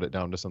to cut it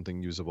down to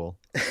something usable.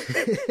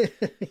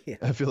 Yeah.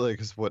 I feel like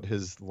is what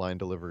his line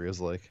delivery is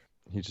like.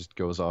 He just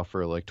goes off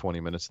for like 20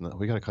 minutes, and then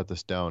we got to cut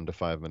this down to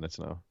 5 minutes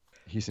now.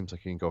 He seems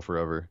like he can go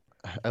forever.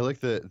 I like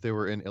that they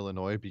were in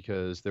Illinois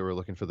because they were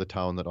looking for the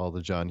town that all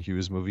the John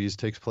Hughes movies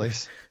takes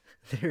place.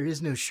 There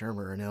is no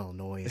Shermer in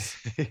Illinois.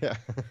 Yeah.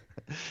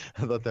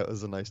 I thought that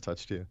was a nice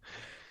touch too.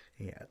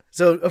 Yeah.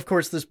 So, of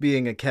course, this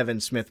being a Kevin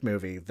Smith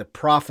movie, the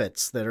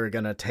prophets that are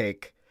going to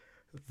take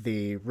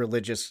the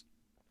religious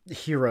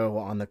hero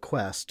on the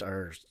quest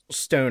are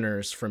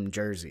stoners from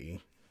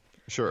Jersey.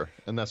 Sure.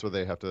 And that's where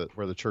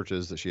where the church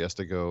is that she has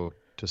to go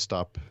to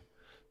stop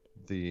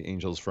the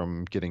angels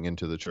from getting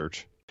into the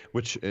church,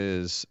 which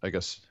is, I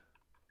guess,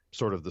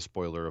 sort of the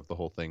spoiler of the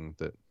whole thing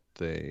that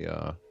they,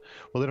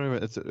 they don't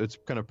even, it's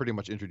kind of pretty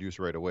much introduced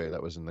right away.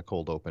 That was in the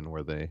cold open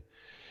where they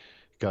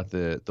got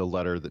the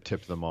letter that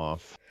tipped them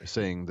off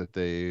saying that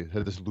they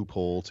had this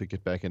loophole to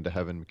get back into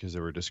heaven because they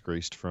were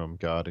disgraced from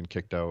God and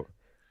kicked out.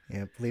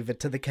 Yeah, leave it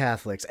to the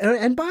Catholics.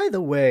 And by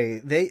the way,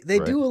 they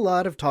Right. do a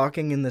lot of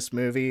talking in this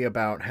movie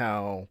about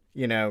how,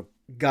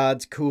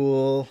 God's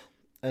cool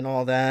and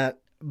all that.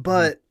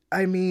 But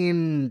I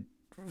mean,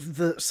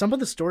 some of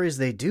the stories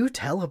they do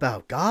tell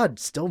about God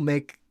still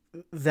make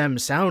them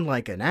sound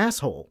like an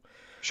asshole.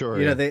 Sure.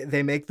 You know,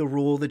 they make the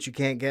rule that you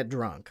can't get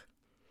drunk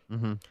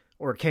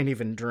or can't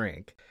even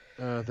drink.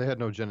 They had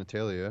no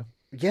genitalia.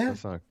 Yeah.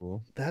 That's not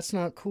cool. That's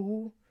not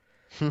cool.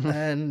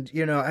 And,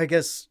 you know, I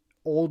guess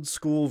old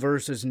school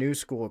versus new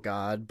school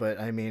God, but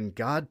I mean,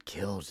 God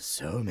killed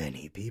so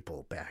many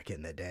people back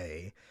in the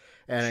day.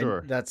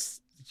 And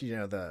that's, you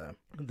know,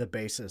 the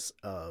basis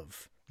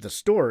of the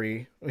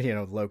story. You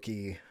know,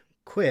 Loki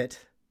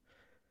quit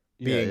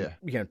being,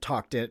 you know,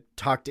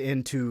 talked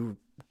into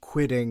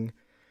quitting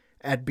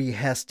at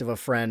behest of a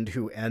friend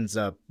who ends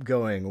up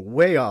going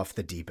way off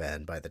the deep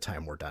end by the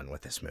time we're done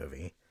with this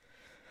movie.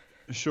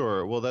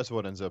 Sure. Well, that's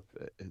what ends up,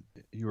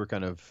 you were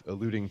kind of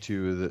alluding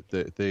to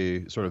that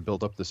they sort of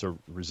built up this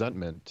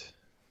resentment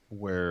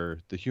where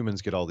the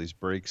humans get all these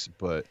breaks,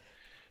 but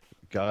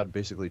God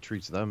basically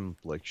treats them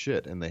like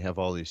shit, and they have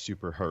all these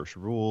super harsh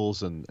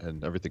rules, and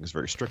everything's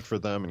very strict for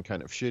them and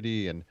kind of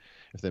shitty. And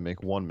if they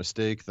make one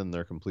mistake, then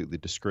they're completely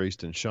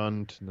disgraced and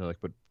shunned. And they're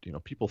like, but you know,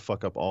 people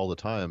fuck up all the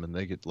time, and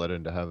they get let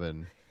into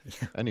heaven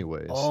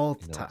anyways. All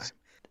the time.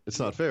 It's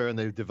not fair, and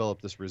they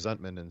develop this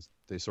resentment, and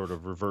they sort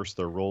of reverse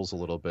their roles a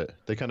little bit.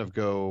 They kind of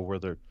go where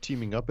they're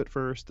teaming up at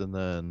first, and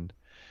then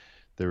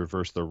they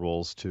reverse their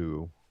roles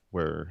to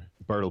where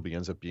Bartleby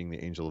ends up being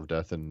the angel of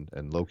death, and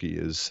Loki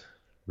is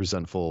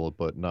resentful,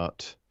 but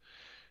not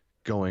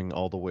going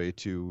all the way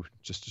to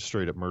just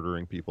straight up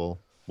murdering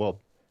people. Well,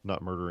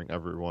 not murdering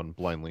everyone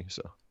blindly.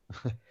 So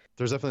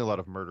there's definitely a lot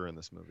of murder in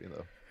this movie,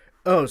 though.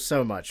 Oh,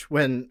 so much.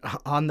 When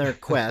on their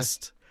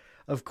quest,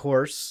 of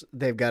course,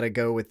 they've got to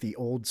go with the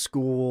old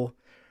school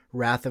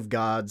Wrath of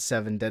God,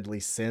 7 Deadly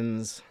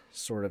Sins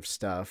sort of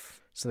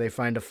stuff. So they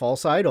find a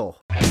false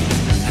idol.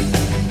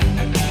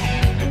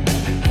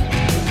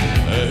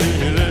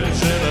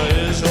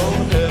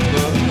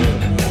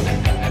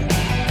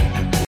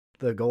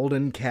 The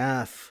golden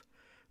calf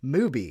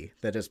movie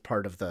that is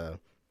part of the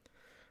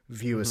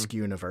View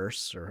Askew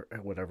universe, or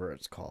whatever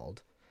it's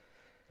called.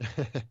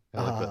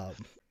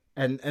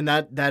 And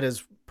that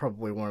is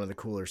probably one of the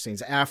cooler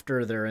scenes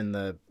after they're in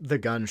the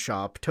gun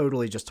shop,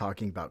 totally just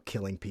talking about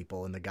killing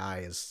people, and the guy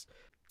is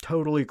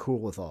totally cool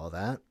with all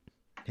that.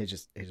 He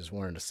just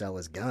wanted to sell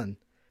his gun.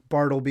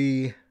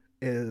 Bartleby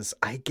is,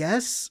 I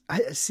guess, I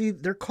see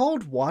they're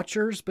called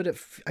Watchers, but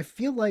I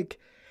feel like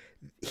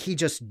he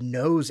just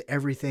knows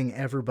everything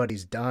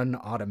everybody's done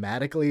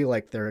automatically,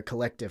 like they're a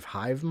collective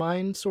hive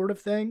mind sort of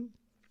thing.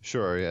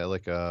 Sure, yeah,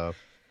 like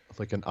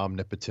an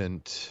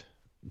omnipotent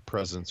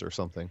presence or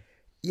something.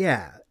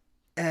 Yeah,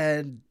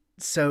 and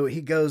so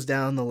he goes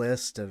down the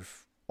list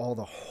of all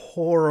the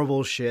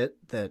horrible shit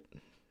that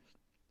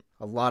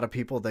a lot of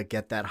people that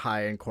get that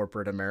high in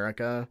corporate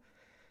America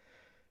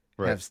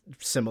have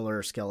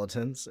similar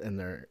skeletons in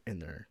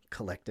their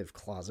collective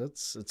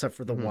closets, except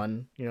for the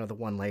one, you know, the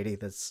one lady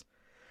that's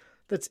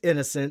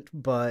innocent,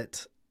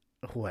 but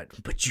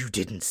But you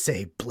didn't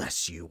say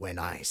bless you when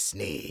I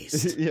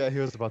sneezed. Yeah, he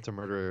was about to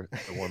murder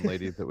the one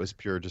lady that was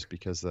pure just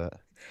because that.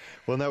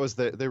 Well, and that was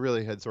they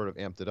really had sort of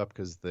amped it up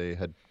because they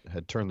had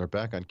turned their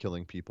back on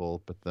killing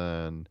people, but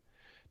then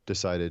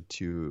decided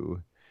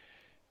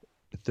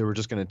they were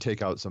just going to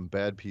take out some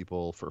bad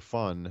people for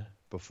fun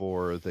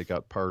before they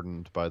got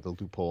pardoned by the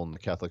loophole in the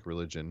Catholic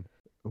religion,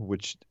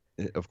 which,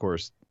 of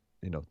course,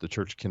 the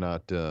church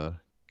cannot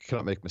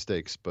make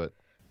mistakes, but.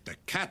 The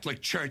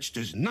Catholic Church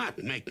does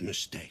not make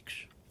mistakes.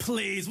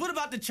 Please, what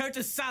about the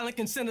Church's silent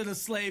consent of the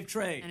slave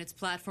trade? And its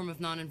platform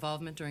of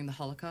non-involvement during the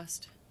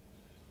Holocaust?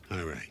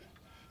 All right.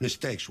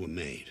 Mistakes were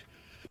made.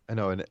 I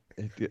know, and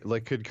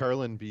could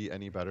Carlin be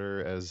any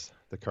better as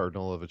the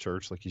cardinal of a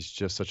church? Like, he's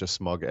just such a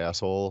smug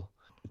asshole,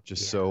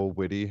 just so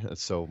witty.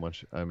 It's so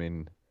much. I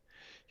mean,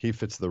 he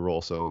fits the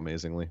role so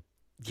amazingly.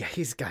 Yeah,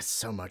 he's got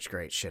so much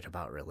great shit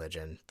about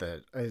religion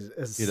that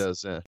is... He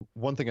does. Yeah.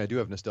 One thing I do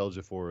have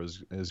nostalgia for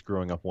is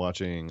growing up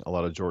watching a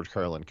lot of George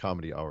Carlin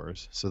comedy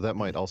hours. So that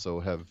might also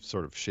have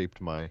sort of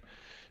shaped my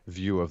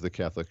view of the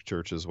Catholic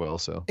Church as well.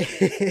 So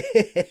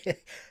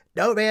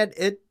no, man,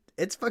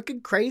 it's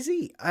fucking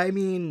crazy. I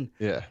mean,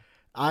 yeah,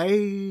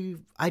 I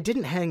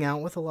didn't hang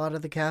out with a lot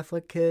of the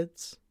Catholic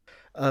kids,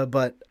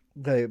 but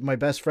my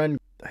best friend,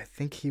 I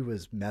think he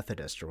was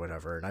Methodist or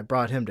whatever, and I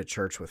brought him to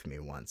church with me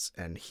once,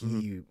 and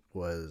he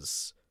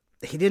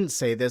didn't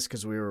say this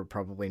because we were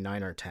probably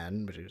 9 or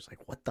 10, but he was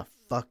like, what the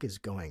fuck is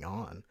going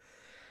on?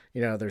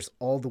 There's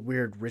all the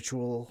weird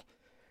ritual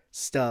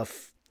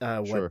stuff,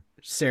 what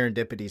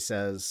Serendipity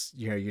says,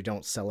 you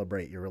don't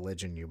celebrate your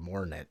religion, you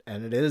mourn it.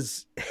 And it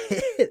is,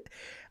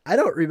 I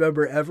don't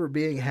remember ever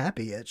being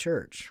happy at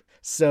church.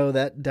 So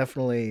that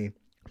definitely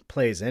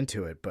plays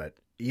into it, but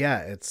yeah,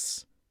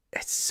 it's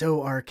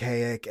so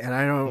archaic, and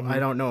I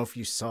don't know if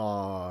you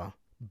saw,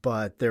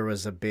 but there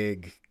was a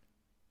big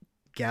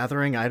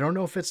gathering. I don't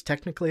know if it's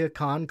technically a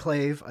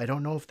conclave. I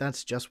don't know if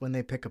that's just when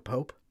they pick a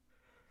pope,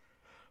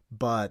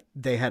 but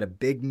they had a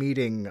big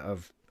meeting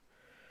of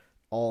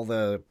all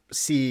the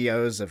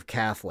CEOs of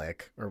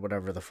Catholic, or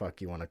whatever the fuck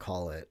you want to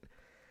call it,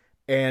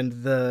 And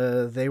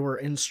they were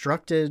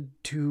instructed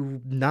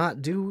to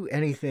not do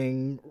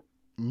anything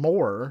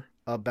more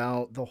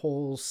about the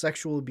whole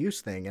sexual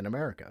abuse thing in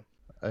America.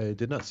 I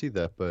did not see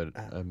that, but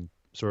I'm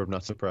sort of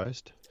not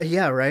surprised.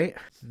 Yeah, right?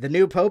 The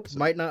new pope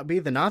might not be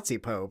the Nazi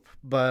pope,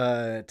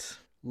 but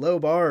low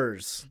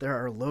bars. There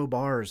are low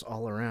bars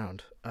all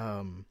around.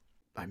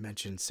 I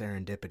mentioned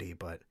serendipity,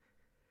 but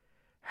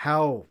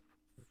how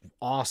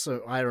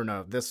awesome. I don't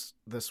know. This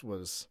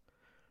was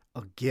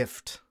a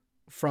gift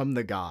from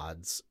the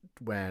gods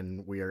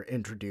when we are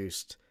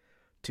introduced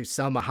to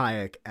Selma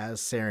Hayek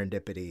as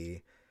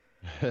Serendipity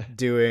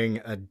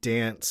doing a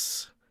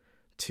dance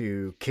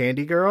to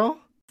Candy Girl.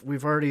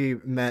 We've already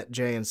met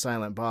Jay and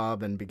Silent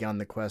Bob and begun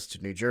the quest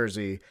to New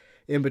Jersey.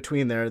 In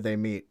between there, they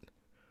meet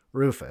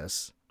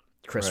Rufus,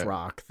 Chris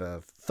Rock,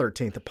 the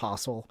 13th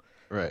apostle.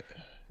 Right.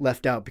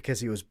 Left out because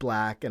he was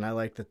black, and I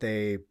like that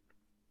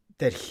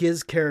that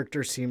his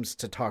character seems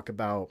to talk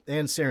about,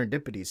 and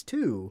Serendipity's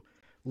too,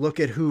 look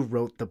at who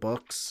wrote the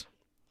books.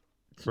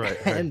 Right.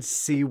 And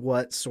see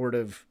what sort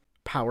of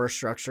power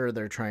structure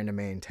they're trying to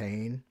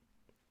maintain.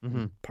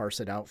 Mm-hmm. Parse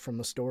it out from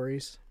the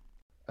stories.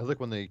 I like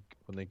when they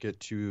get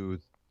to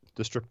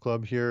the strip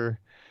club here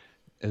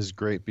is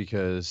great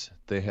because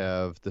they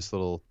have this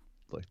little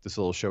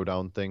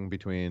showdown thing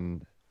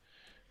between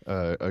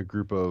a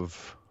group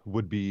of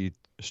would-be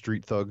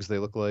street thugs, they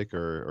look like,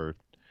 or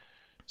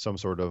some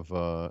sort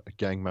of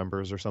gang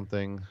members or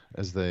something,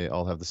 as they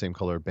all have the same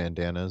color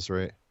bandanas,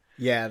 right?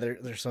 Yeah,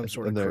 they're some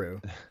sort of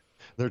crew.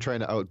 They're trying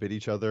to outbid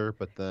each other,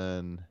 but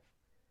then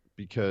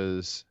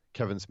because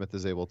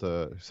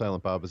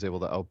Silent Bob is able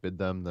to outbid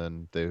them,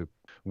 then they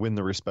win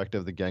the respect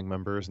of the gang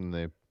members, and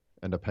they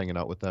end up hanging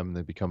out with them, and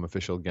they become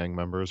official gang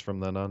members from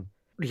then on.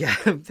 Yeah,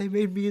 they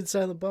made me and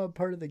Silent Bob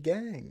part of the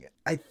gang.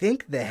 I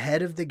think the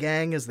head of the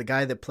gang is the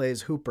guy that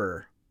plays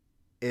Hooper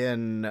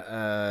in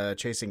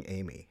Chasing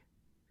Amy.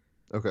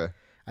 Okay.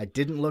 I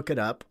didn't look it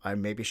up. I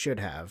maybe should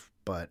have,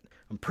 but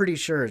I'm pretty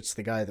sure it's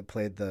the guy that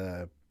played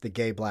the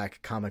gay black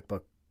comic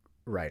book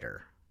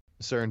writer.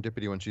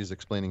 Serendipity, when she's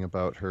explaining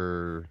about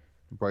her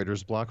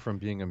writer's block from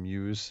being a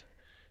muse,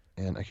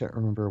 and I can't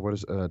remember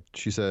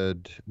she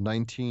said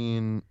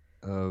 19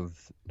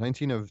 of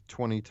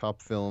 20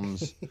 top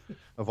films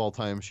of all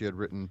time she had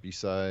written,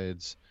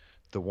 besides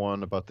the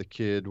one about the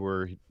kid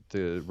where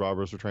the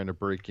robbers were trying to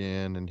break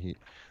in, and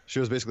she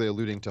was basically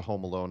alluding to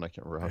Home Alone. I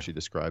can't remember how she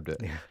described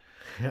it.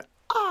 Yeah.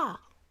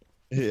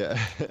 Yeah.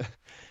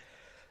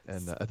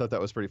 And I thought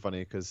that was pretty funny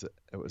because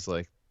it was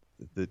like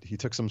that he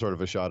took some sort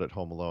of a shot at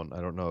Home Alone.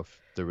 I don't know if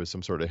there was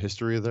some sort of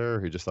history there,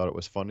 or he just thought it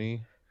was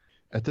funny.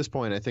 At this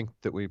point, I think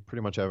that we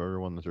pretty much have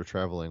everyone that they're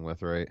traveling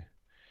with, right?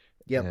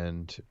 Yep.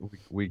 And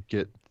we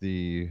get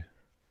the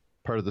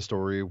part of the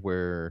story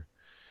where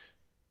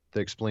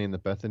they explain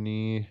that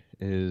Bethany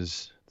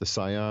is the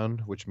scion,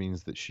 which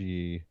means that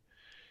she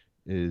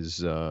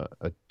is a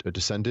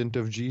descendant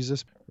of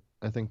Jesus.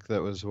 I think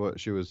that was what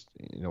she was,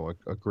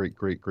 a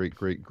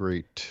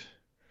great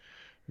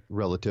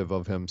relative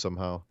of him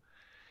somehow.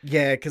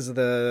 Yeah, because of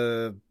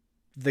the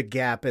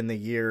gap in the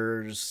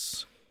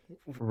years,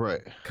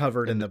 right,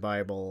 covered in the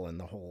Bible and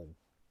the whole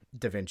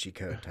Da Vinci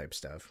Code type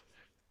stuff.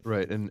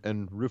 Right,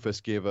 and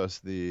Rufus gave us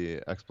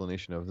the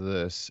explanation of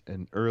this,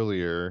 and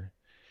earlier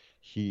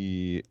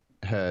he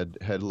had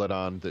let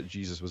on that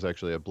Jesus was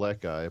actually a black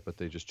guy, but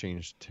they just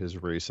changed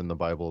his race in the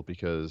Bible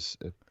because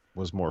it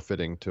was more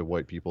fitting to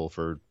white people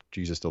for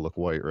Jesus to look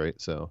white, right?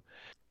 So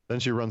then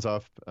she runs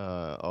off,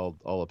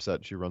 all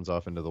upset. She runs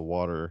off into the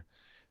water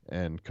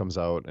and comes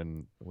out,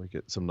 and we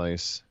get some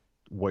nice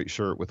white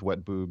shirt with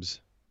wet boobs.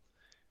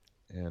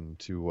 And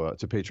to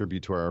pay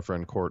tribute to our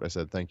friend Court, I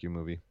said, "Thank you,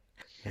 movie."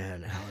 Yeah,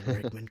 and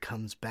Alan Rickman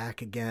comes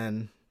back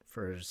again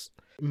for his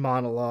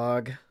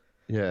monologue.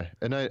 Yeah,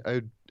 and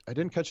I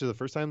didn't catch it the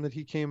first time that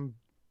he came,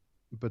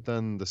 but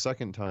then the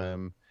second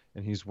time,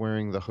 and he's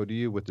wearing the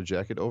hoodie with the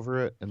jacket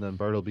over it, and then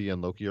Bartleby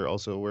and Loki are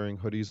also wearing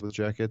hoodies with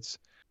jackets.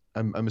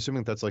 I'm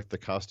assuming that's like the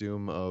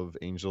costume of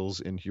angels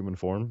in human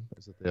form,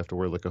 is that they have to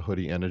wear like a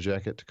hoodie and a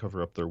jacket to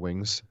cover up their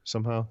wings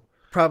somehow.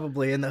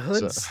 Probably, and the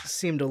hoods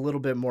seemed a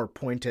little bit more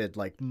pointed,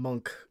 like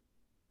monk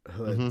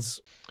hoods.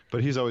 Mm-hmm.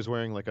 But he's always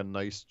wearing like a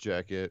nice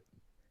jacket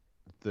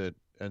that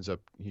ends up,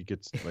 he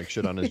gets like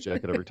shit on his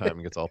jacket every time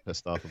and gets all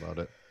pissed off about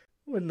it.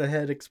 When the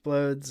head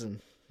explodes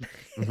and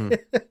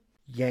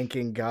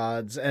yanking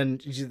gods.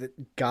 And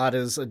God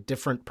is a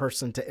different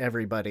person to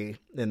everybody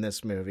in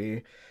this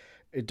movie.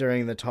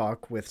 During the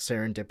talk with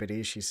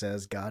Serendipity, she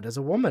says God is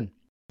a woman.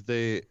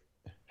 They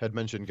had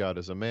mentioned God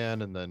as a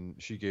man, and then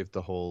she gave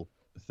the whole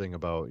thing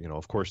about,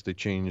 of course they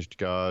changed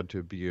God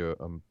to be a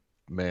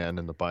man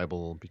in the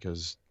Bible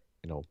because,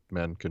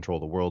 men control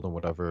the world and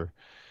whatever.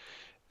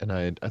 And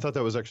I thought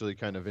that was actually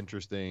kind of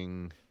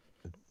interesting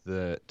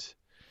that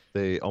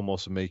they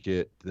almost make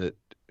it that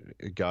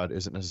God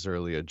isn't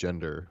necessarily a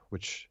gender,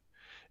 which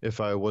if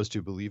I was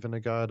to believe in a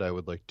God, I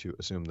would like to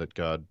assume that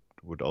God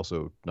would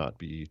also not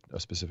be a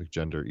specific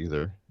gender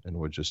either, and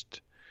would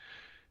just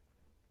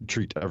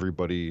treat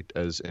everybody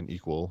as an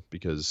equal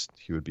because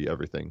he would be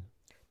everything.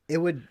 It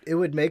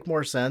would make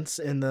more sense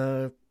in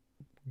the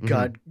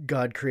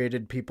God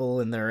created people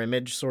in their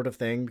image sort of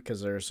thing,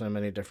 because there are so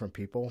many different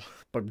people.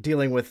 But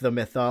dealing with the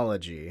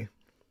mythology,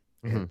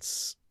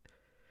 it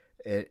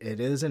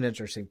is an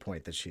interesting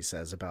point that she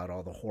says about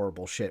all the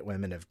horrible shit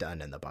women have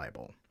done in the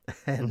Bible.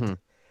 And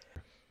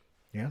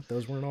yeah,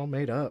 those weren't all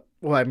made up.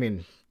 Well, I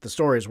mean, the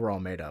stories were all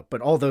made up,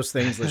 but all those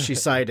things that she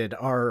cited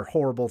are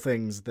horrible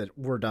things that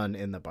were done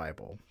in the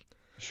Bible.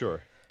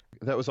 Sure.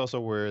 That was also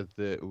where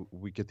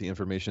we get the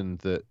information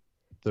that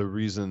the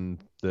reason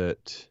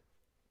that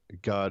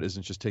God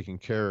isn't just taking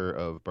care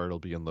of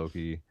Bartleby and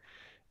Loki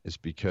is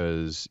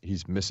because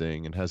he's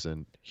missing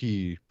and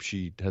she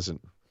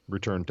hasn't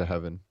returned to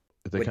heaven.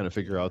 They kind of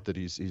figure out that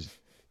he's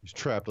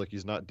trapped, like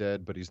he's not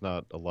dead, but he's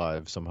not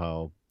alive,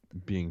 somehow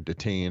being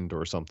detained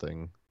or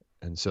something.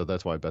 And so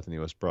that's why Bethany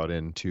was brought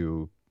in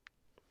to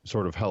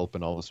sort of help,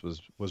 and all this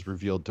was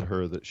revealed to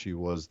her that she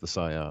was the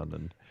scion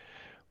and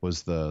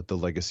was the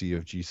legacy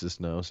of Jesus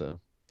now. So,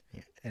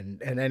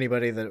 and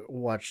anybody that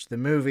watched the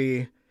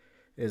movie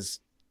is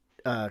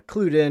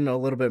clued in a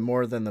little bit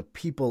more than the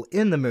people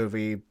in the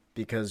movie,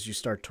 because you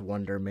start to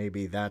wonder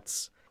maybe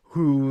that's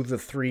who the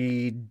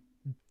 3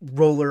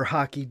 roller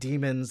hockey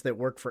demons that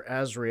work for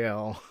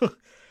Azrael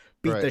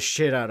beat the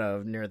shit out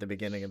of near the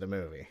beginning of the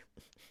movie.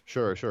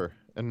 Sure.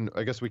 And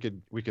I guess we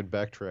could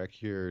backtrack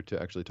here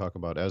to actually talk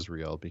about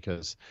Azrael,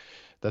 because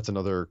that's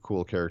another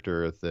cool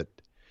character that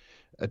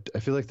I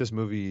feel like this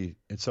movie,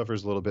 it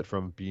suffers a little bit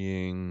from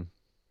being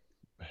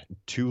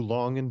too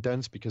long and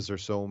dense, because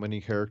there's so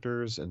many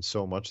characters and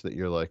so much that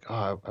you're like,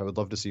 I would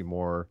love to see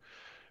more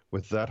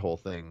with that whole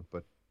thing,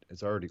 but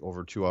it's already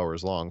over 2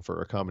 hours long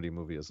for a comedy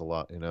movie is a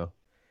lot, you know?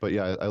 But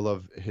yeah, I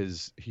love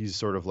he's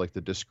sort of like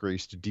the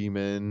disgraced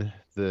demon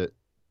that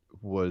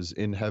was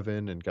in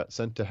heaven and got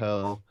sent to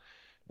hell,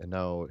 and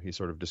now he's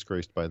sort of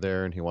disgraced by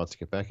there and he wants to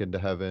get back into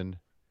heaven.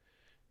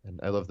 And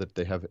I love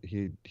that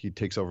he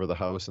takes over the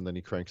house and then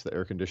he cranks the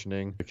air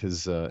conditioning,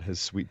 because his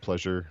sweet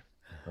pleasure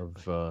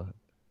of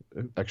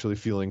actually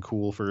feeling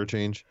cool for a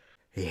change.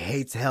 He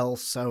hates hell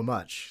so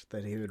much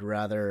that he would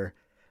rather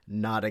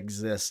not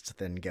exist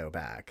than go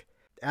back.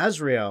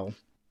 Azrael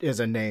is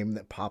a name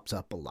that pops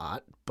up a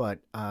lot, but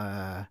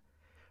I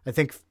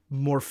think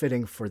more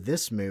fitting for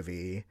this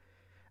movie,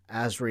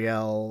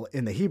 Azrael,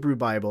 in the Hebrew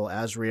Bible,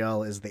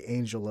 Azrael is the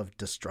angel of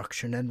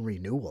destruction and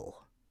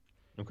renewal.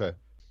 Okay.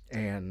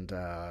 And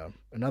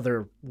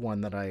another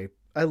one that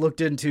I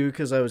looked into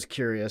because I was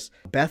curious,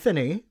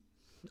 Bethany,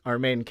 our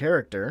main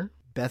character,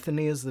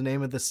 Bethany is the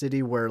name of the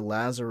city where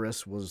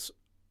Lazarus was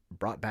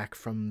brought back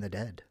from the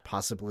dead.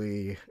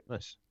 Possibly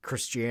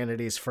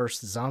Christianity's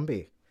first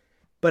zombie.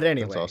 But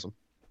anyway, that's awesome.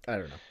 I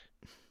don't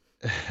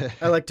know.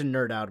 I like to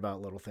nerd out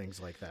about little things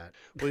like that.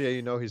 Well, yeah,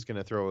 you know he's going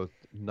to throw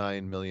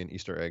 9 million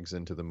Easter eggs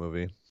into the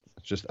movie.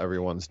 It's just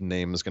everyone's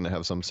name is going to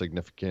have some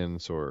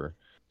significance, or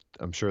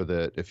I'm sure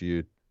that if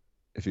you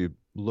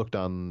looked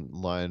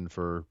online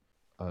for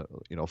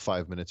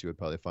 5 minutes, you would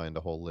probably find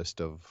a whole list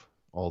of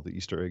all the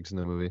Easter eggs in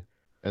the movie,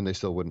 and they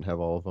still wouldn't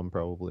have all of them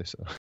probably.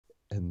 So,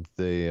 and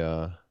they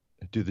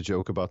do the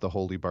joke about the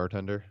holy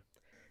bartender.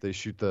 They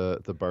shoot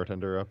the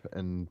bartender up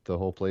and the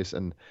whole place,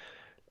 and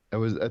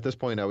at this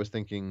point I was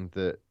thinking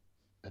that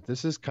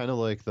this is kind of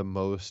like the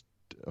most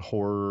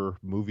horror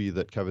movie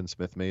that Kevin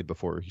Smith made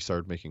before he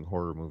started making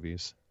horror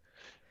movies.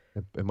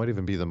 It might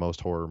even be the most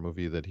horror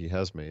movie that he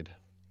has made.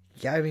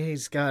 Yeah, I mean,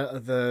 he's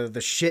got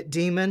the shit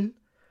demon.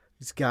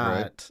 He's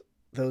got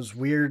those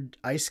weird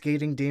ice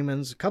skating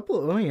demons. A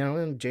couple,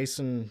 and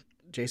Jason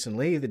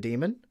Lee, the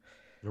demon.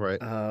 Right.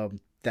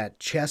 That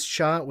chest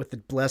shot with the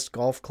blessed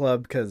golf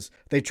club, because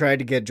they tried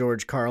to get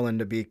George Carlin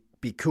to be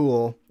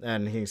cool,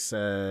 and he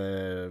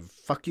said,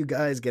 "Fuck you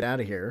guys, get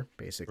out of here,"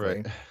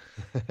 basically.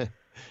 Right.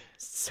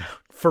 So,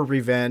 for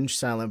revenge,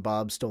 Silent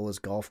Bob stole his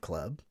golf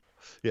club.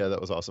 Yeah,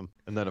 that was awesome.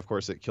 And then, of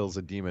course, it kills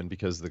a demon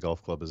because the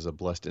golf club is a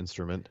blessed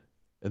instrument.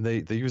 And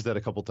they use that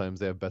a couple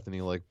times. They have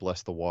Bethany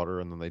bless the water,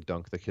 and then they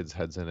dunk the kids'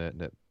 heads in it,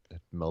 and it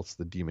melts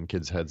the demon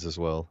kids' heads as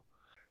well.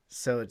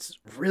 So it's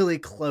really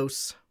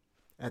close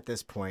at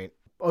this point.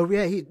 Oh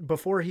yeah,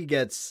 before he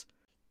gets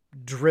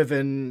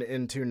driven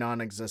into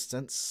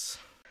non-existence,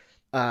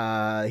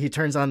 he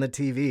turns on the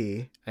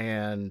TV,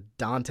 and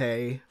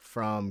Dante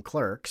from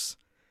Clerks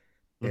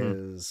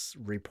is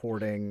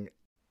reporting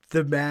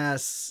the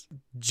mass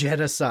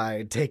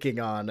genocide taking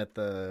on at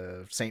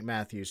the St.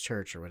 Matthew's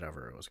Church or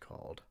whatever it was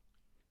called.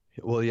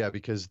 Well, yeah,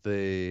 because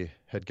they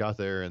had got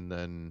there, and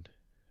then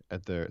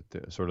at the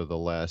sort of the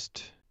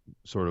last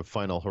sort of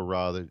final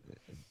hurrah, that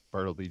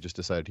Bartleby just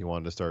decided he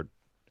wanted to start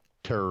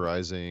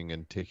terrorizing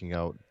and taking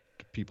out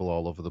people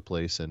all over the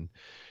place, and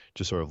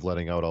just sort of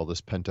letting out all this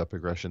pent-up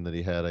aggression that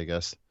he had, I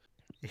guess.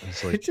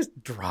 It's like,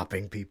 just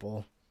dropping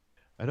people.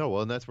 I know,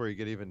 well, and that's where you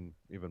get even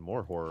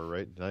more horror,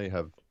 right? Now you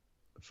have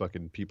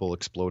fucking people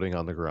exploding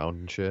on the ground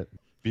and shit,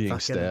 being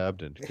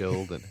stabbed and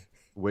killed and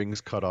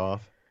wings cut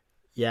off.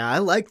 Yeah, I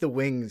like the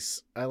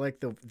wings. I like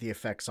the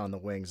effects on the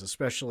wings,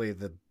 especially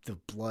the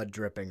blood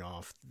dripping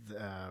off.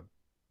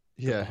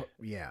 Yeah.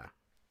 Yeah.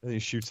 And he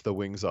shoots the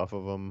wings off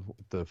of them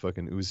with the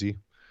fucking Uzi.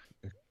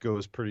 It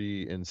goes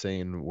pretty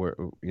insane where,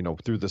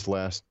 through this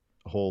last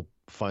whole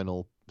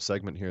final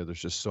segment here,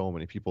 there's just so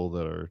many people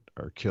that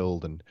are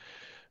killed and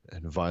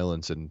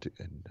violence and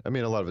I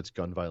mean, a lot of it's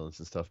gun violence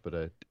and stuff, but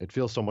it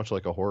feels so much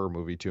like a horror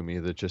movie to me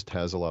that just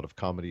has a lot of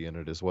comedy in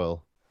it as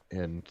well.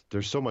 And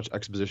there's so much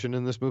exposition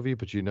in this movie,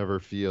 but you never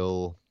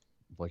feel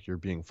like you're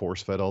being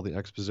force-fed all the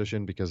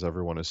exposition because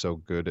everyone is so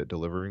good at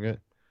delivering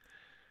it.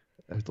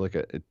 It's like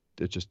it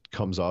just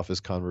comes off as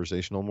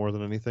conversational more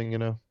than anything, you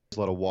know? There's a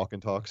lot of walk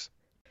and talks.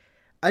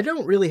 I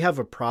don't really have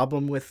a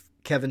problem with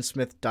Kevin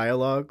Smith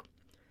dialogue.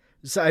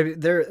 So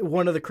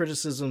one of the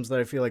criticisms that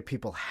I feel like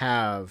people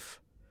have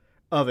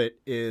of it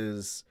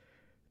is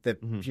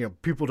that, you know,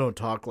 people don't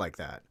talk like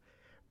that.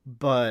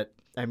 But,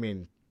 I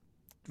mean,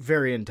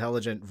 very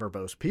intelligent,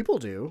 verbose people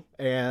do.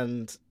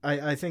 And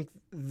I think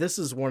this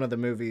is one of the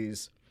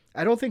movies.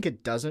 I don't think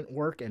it doesn't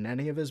work in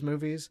any of his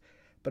movies,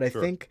 but I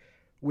think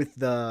with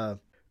the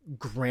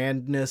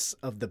grandness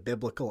of the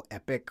biblical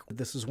epic,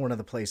 this is one of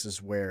the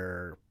places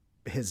where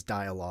his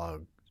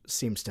dialogue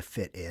seems to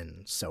fit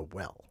in so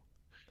well.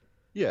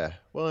 Yeah.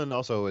 Well, and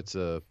also it's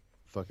a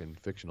fucking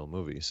fictional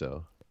movie,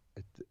 so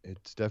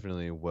it's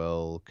definitely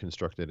well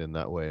constructed in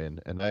that way.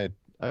 And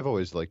I've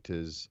always liked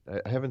his.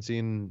 I haven't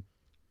seen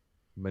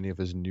many of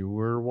his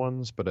newer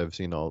ones, but I've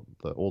seen all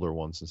the older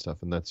ones and stuff,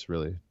 and that's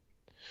really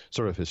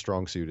sort of his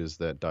strong suit, is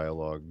that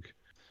dialogue.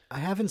 I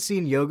haven't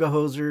seen Yoga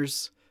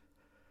Hosers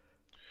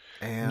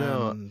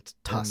and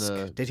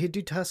Tusk. Did he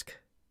do Tusk?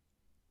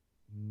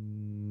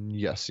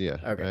 Yes, yeah.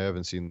 Okay. I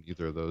haven't seen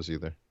either of those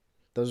either.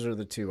 Those are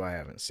the two I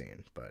haven't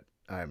seen, but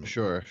I'm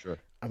sure.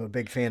 I'm a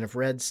big fan of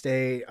Red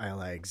State. I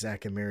like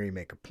Zack and Miri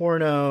Make a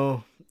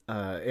Porno,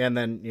 and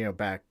then, you know,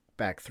 back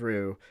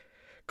through.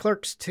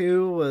 Clerks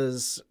 2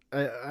 was,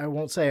 I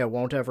won't say I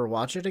won't ever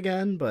watch it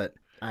again, but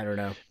I don't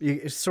know.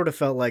 It sort of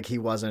felt like he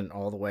wasn't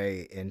all the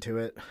way into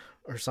it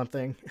or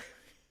something.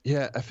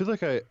 Yeah, I feel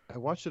like I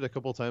watched it a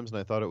couple times and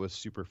I thought it was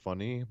super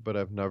funny, but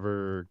I've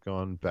never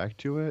gone back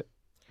to it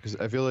because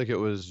I feel like it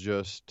was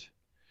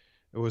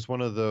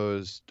one of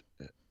those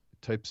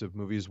types of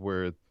movies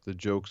where the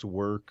jokes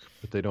work,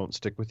 but they don't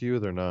stick with you.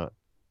 They're not,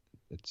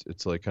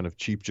 it's like kind of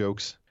cheap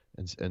jokes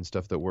and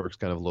stuff that works,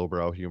 kind of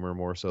lowbrow humor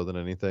more so than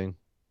anything.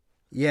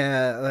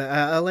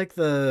 Yeah, I like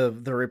the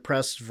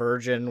repressed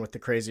virgin with the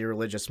crazy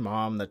religious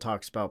mom that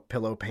talks about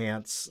pillow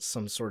pants,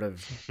 some sort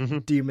of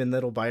demon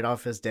that'll bite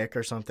off his dick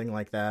or something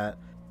like that.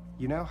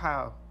 You know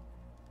how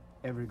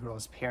every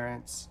girl's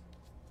parents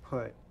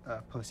put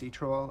a pussy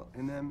troll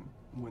in them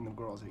when the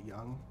girls are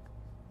young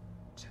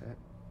to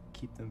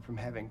keep them from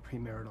having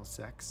premarital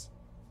sex?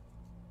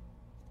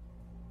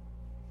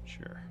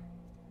 Sure.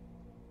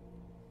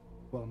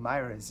 Well,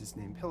 Myra's is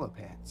named Pillow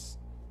Pants,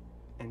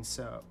 and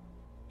so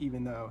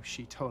even though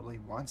she totally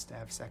wants to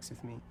have sex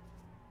with me,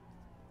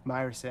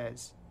 Myra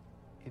says,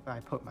 if I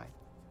put my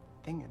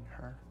thing in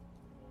her,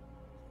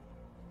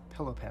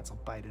 Pillow Pants will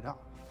bite it off.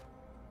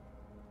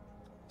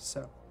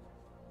 So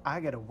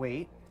I gotta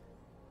wait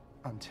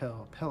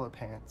until Pillow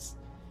Pants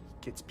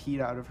gets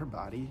peed out of her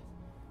body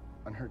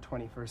on her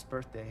 21st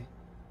birthday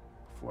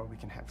before we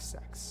can have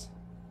sex.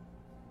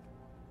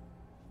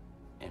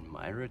 And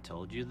Myra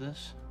told you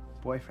this?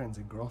 Boyfriends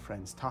and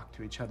girlfriends talk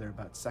to each other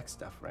about sex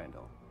stuff,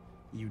 Randall.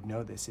 You'd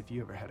know this if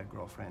you ever had a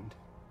girlfriend.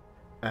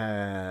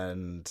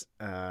 And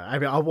I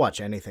mean, I'll watch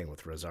anything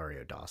with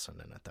Rosario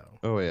Dawson in it, though.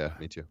 Oh yeah,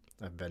 me too.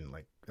 I've been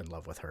like in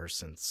love with her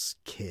since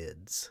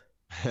kids.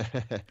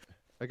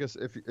 I guess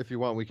if you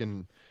want, we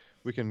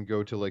can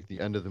go to like the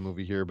end of the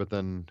movie here, but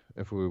then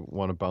if we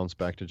want to bounce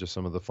back to just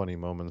some of the funny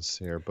moments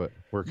here, but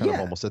we're kind of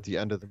almost at the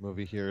end of the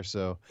movie here,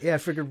 so yeah, I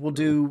figured we'll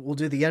do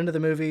the end of the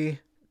movie,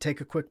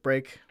 take a quick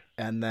break,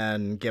 and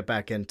then get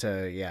back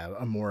into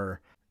a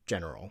more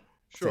general.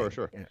 Sure.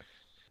 Yeah.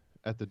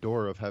 At the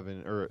door of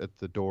heaven, or at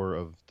the door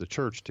of the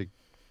church to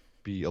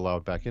be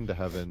allowed back into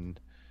heaven,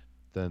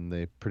 then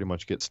they pretty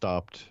much get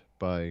stopped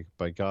by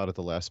God at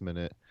the last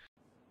minute.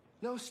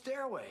 No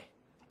stairway.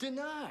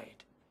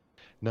 Denied.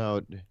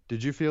 Now,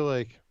 did you feel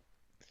like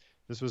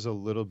this was a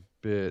little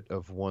bit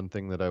of one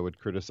thing that I would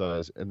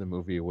criticize in the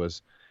movie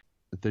was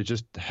that they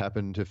just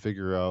happened to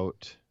figure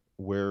out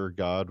where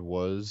God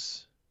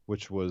was,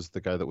 which was the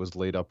guy that was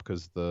laid up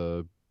because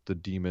the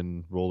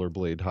demon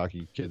rollerblade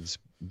hockey kids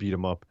beat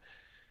him up.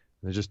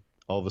 They just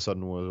all of a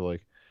sudden was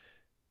like,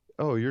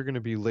 oh, you're going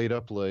to be laid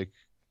up like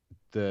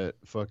that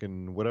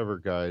fucking whatever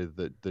guy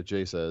that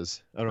Jay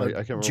says. I don't know.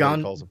 I can't remember what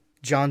he calls him.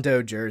 John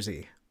Doe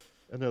Jersey.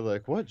 And they're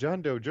like, what?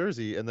 John Doe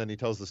Jersey? And then he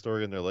tells the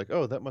story and they're like,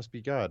 oh, that must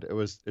be God.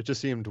 It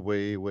just seemed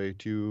way, way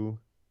too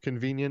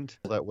convenient,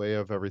 that way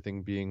of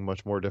everything being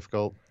much more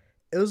difficult.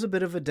 It was a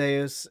bit of a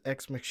Deus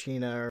Ex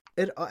Machina.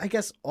 I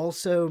guess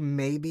also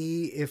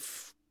maybe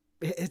if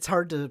it's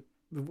hard to,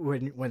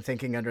 when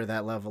thinking under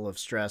that level of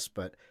stress,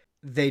 but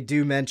they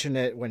do mention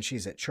it when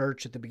she's at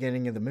church at the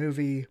beginning of the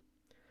movie.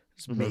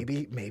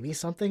 Maybe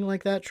something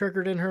like that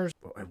triggered in her.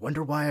 I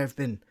wonder why I've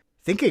been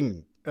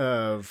thinking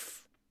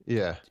of,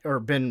 or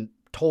been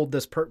told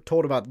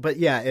about. But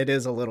yeah, it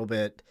is a little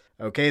bit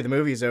okay. The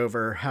movie's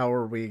over. How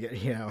are we?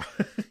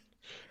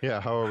 Yeah,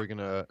 how are we going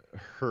to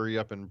hurry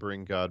up and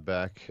bring God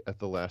back at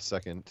the last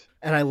second?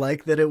 And I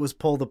like that it was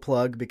pull the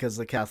plug because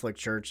the Catholic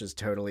Church is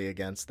totally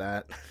against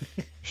that.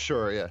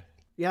 Sure, yeah.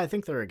 Yeah, I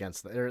think they're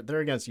against they're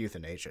against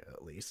euthanasia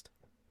at least.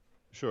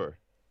 Sure.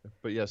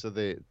 But yeah, so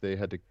they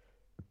had to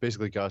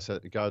basically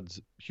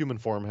God's human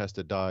form has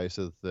to die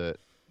so that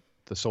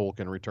the soul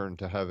can return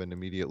to heaven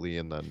immediately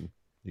and then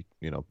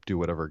do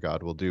whatever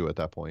God will do at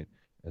that point.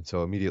 And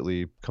so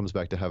immediately comes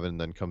back to heaven,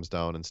 then comes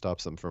down and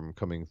stops them from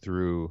coming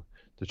through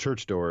the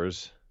church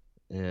doors.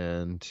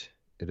 And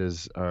it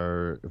is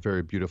our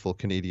very beautiful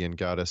Canadian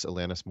goddess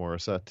Alanis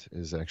Morissette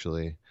is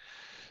actually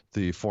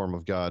the form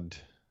of God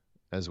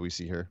as we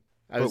see her.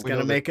 I was going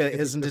to make a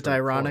isn't it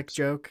ironic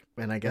joke,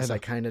 and I guess I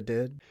kind of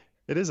did.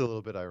 It is a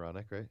little bit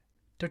ironic, right?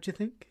 Don't you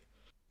think?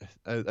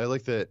 I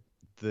like that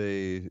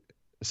they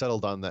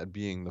settled on that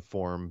being the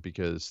form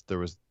because there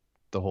was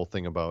the whole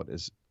thing about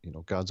is,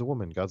 God's a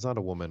woman, God's not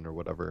a woman or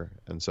whatever.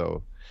 And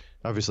so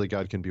obviously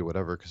God can be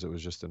whatever because it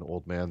was just an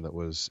old man that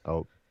was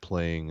out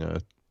playing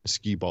a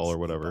skee ball or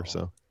whatever.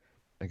 So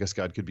I guess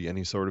God could be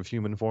any sort of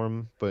human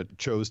form, but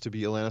chose to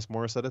be Alanis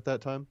Morissette at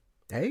that time.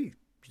 Hey.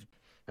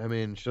 I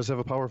mean, she does have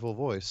a powerful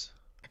voice.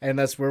 And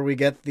that's where we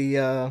get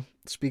the,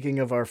 speaking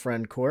of our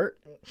friend Court,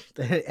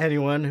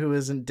 anyone who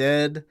isn't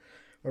dead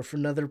or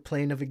from another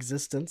plane of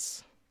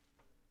existence.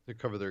 They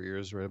cover their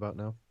ears right about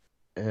now.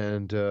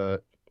 And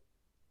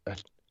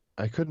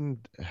I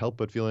couldn't help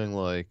but feeling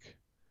like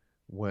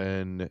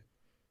when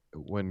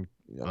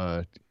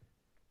God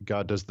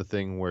does the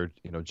thing where,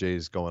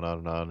 Jay's going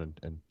on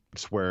and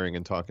swearing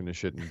and talking to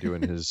shit and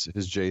doing his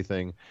Jay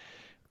thing.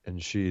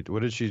 And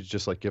what did she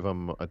just like give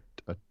him a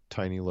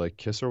tiny like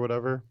kiss or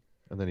whatever?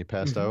 And then he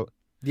passed out.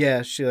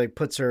 Yeah, she like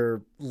puts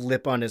her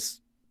lip on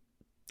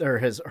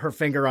her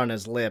finger on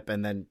his lip,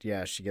 and then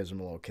she gives him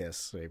a little kiss,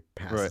 so he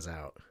passes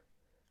out.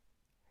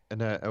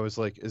 And I was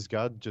like, is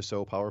God just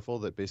so powerful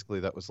that basically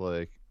that was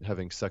like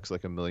having sex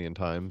like 1,000,000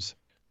 times,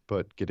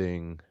 but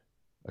getting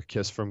a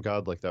kiss from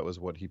God, like that was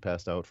what he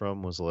passed out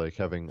from, was like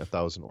having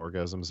 1,000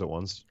 orgasms at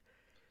once?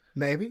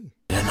 Maybe.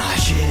 And I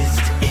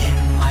shizzed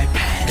in my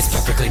pants. It's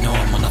perfectly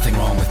normal, nothing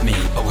wrong with me,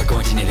 but we're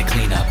going to need a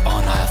cleanup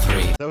on aisle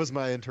 3. That was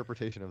my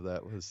interpretation of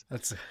that.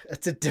 That's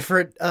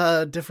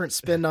a different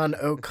spin on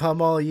 "Oh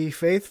Come All Ye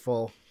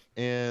Faithful"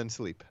 and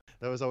sleep.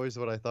 That was always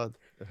what I thought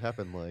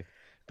happened. Like,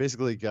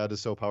 basically, God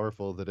is so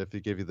powerful that if he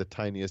gave you the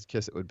tiniest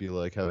kiss, it would be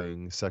like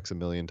having sex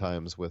 1,000,000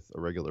 times with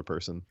a regular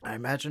person. I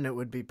imagine it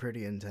would be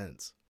pretty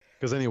intense.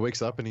 Because then he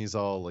wakes up and he's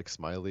all like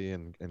smiley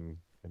and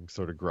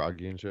sort of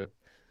groggy and shit.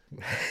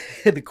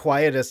 The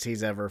quietest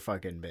he's ever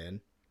fucking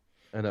been.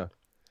 I know.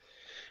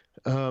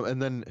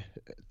 And then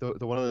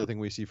the one other thing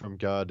we see from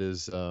God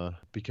is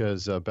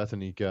because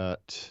Bethany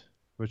got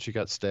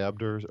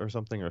stabbed or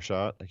something or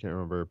shot. I can't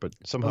remember, but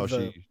somehow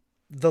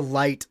the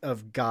light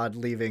of God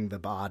leaving the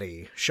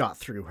body shot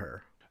through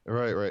her.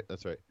 Right.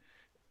 That's right.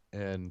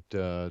 And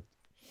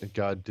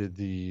God did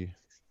the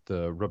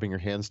rubbing your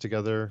hands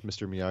together,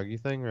 Mr. Miyagi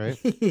thing, right?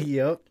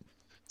 Yep.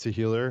 To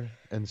heal her.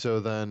 And so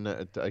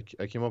then I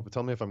came up with,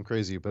 tell me if I'm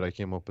crazy, but I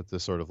came up with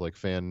this sort of like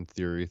fan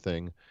theory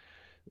thing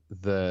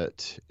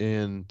that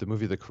in the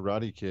movie The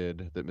Karate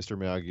Kid, that Mr.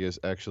 Miyagi is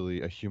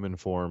actually a human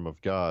form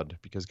of God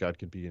because God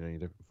can be in any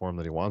different form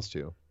that he wants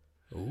to.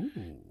 Ooh.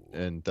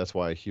 And that's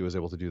why he was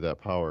able to do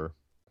that power.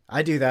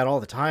 I do that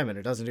all the time and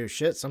it doesn't do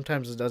shit.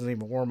 Sometimes it doesn't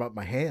even warm up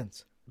my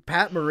hands.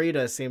 Pat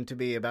Morita seemed to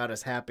be about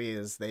as happy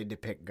as they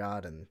depict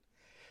God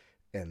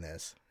in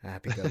this.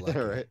 Happy-go-lucky.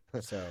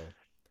 Right. So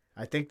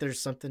I think there's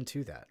something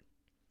to that.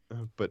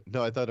 But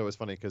no, I thought it was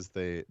funny because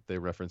they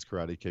referenced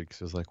Karate Kid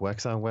because it was like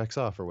wax on, wax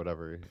off or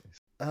whatever.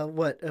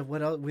 What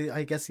else?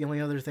 I guess the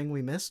only other thing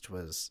we missed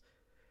was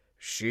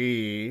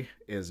she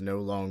is no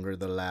longer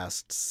the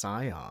last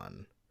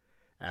scion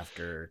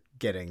after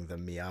getting the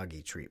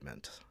Miyagi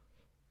treatment.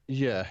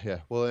 Yeah.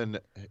 Well, and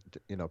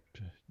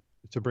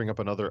to bring up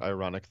another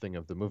ironic thing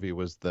of the movie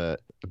was that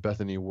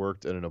Bethany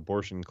worked at an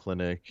abortion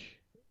clinic.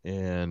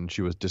 And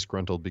she was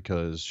disgruntled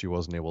because she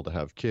wasn't able to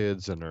have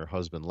kids, and her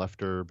husband left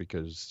her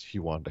because he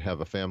wanted to have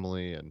a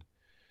family, and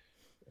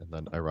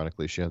then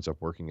ironically she ends up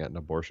working at an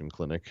abortion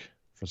clinic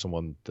for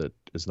someone that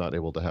is not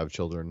able to have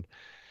children,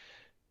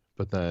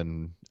 but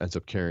then ends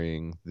up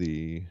carrying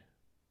the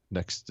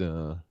next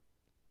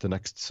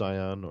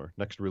scion or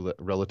next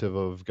relative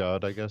of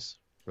God, I guess,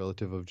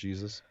 relative of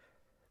Jesus.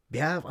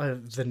 Yeah,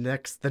 the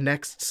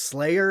next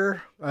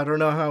Slayer. I don't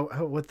know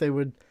how what they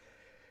would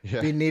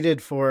be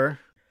needed for.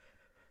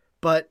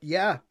 But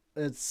yeah,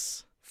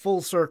 it's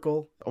full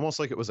circle. Almost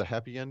like it was a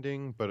happy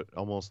ending, but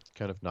almost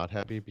kind of not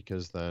happy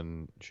because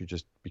then she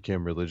just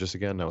became religious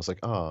again. And I was like,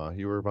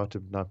 you were about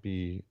to not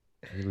be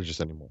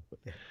religious anymore.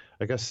 But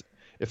I guess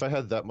if I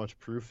had that much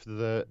proof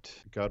that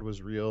God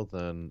was real,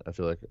 then I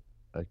feel like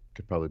I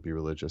could probably be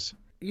religious.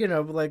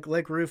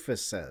 Like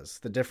Rufus says,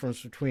 the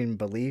difference between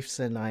beliefs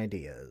and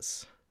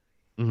ideas.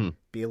 Mm-hmm.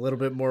 Be a little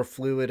bit more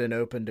fluid and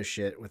open to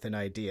shit with an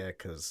idea,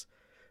 because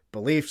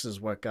beliefs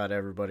is what got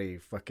everybody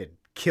fucking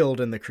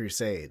killed in the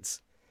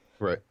Crusades.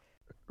 Right.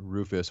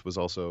 Rufus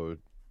wasn't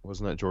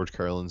that George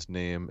Carlin's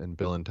name in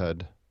Bill and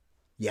Ted?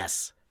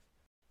 Yes.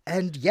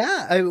 And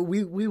yeah,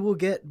 we will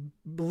get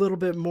a little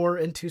bit more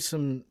into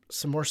some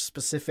more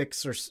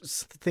specifics or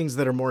things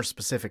that are more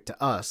specific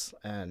to us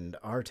and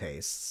our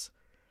tastes.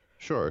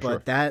 Sure.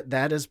 But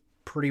that is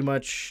pretty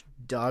much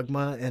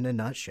Dogma in a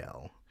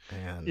nutshell.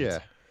 And yeah,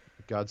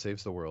 God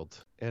saves the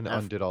world and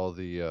undid all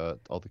the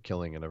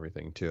killing and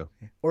everything too,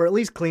 or at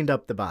least cleaned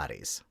up the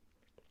bodies.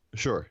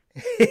 Sure.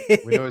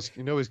 we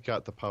know he's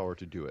got the power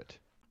to do it,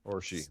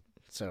 or she.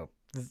 So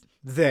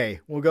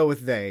we'll go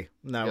with they.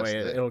 That Yes,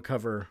 way they. it'll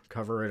cover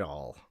it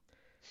all.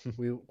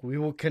 we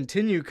will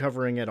continue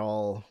covering it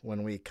all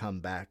when we come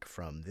back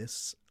from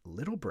this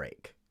little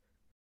break.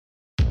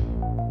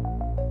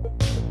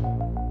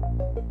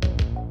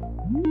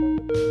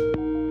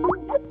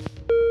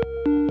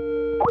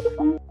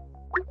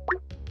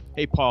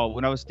 Hey, Paul,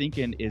 what I was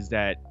thinking is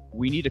that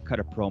we need to cut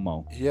a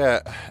promo. Yeah,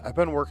 I've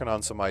been working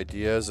on some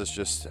ideas. It's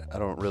just I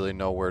don't really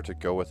know where to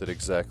go with it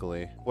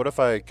exactly. What if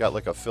I got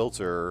like a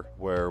filter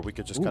where we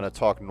could just kind of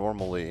talk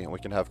normally and we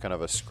can have kind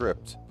of a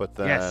script, but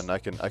then Yes.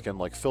 I can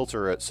like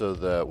filter it so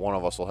that one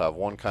of us will have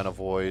one kind of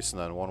voice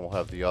and then one will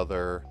have the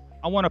other.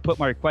 I want to put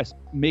my request.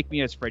 Make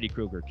me as Freddy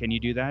Krueger. Can you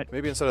do that?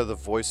 Maybe instead of the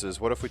voices,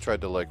 what if we tried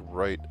to like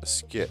write a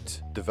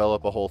skit,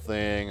 develop a whole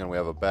thing, and we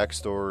have a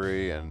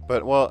backstory?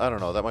 But I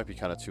don't know. That might be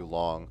kind of too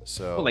long.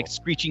 So Like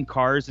screeching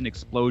cars and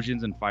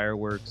explosions and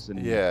fireworks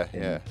and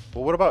yeah.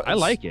 Well, what about? I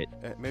like it.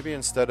 Maybe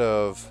instead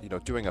of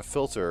doing a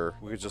filter,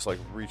 we could just like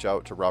reach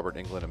out to Robert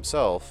Englund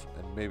himself,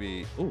 and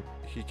maybe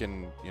he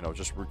can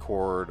just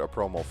record a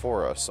promo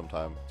for us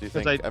sometime. Do you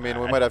think? I mean,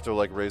 we might have to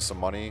like raise some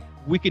money.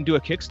 We can do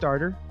a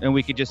Kickstarter and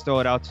we could just throw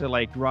it out to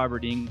like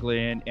Robert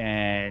Englund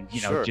and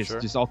Sure.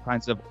 just all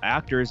kinds of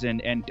actors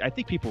and I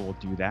think people will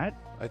do that.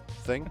 I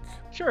think.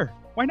 Sure.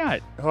 Why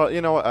not? Well,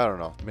 you know what? I don't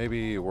know.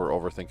 Maybe we're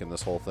overthinking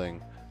this whole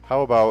thing.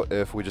 How about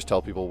if we just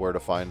tell people where to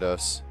find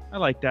us? I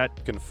like that.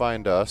 You can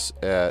find us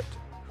at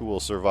Who Will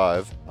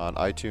Survive on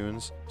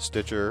iTunes,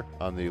 Stitcher,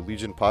 on the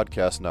Legion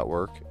Podcast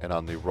Network, and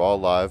on the Raw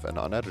Live and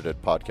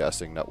Unedited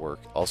Podcasting Network.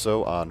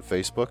 Also on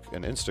Facebook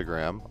and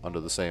Instagram under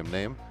the same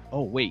name.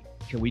 Oh, wait.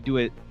 Can we do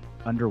it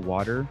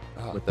underwater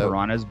with that-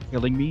 piranhas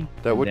killing me?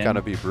 That And would then- kind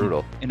of be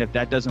brutal. And if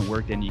that doesn't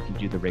work, then you can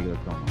do the regular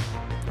promo.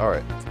 All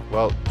right.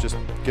 Well, just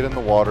get in the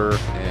water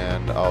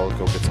and I'll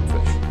go get some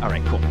fish. All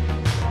right, cool.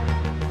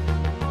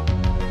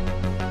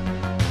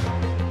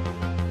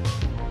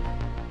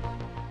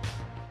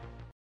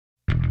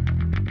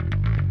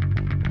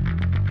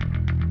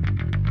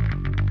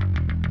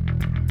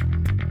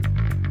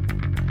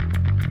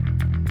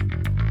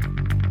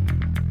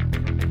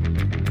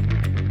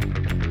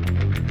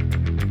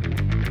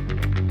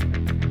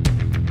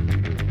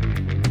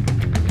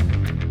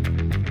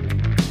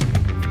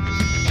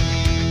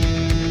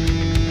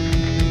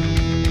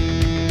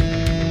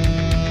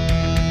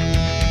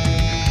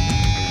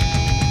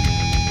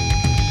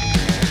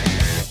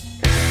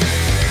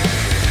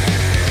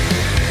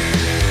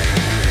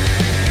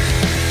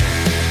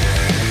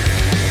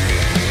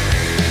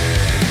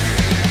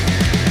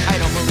 I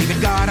don't believe in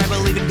God, I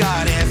believe in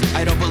goddess.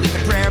 I don't believe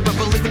in prayer, but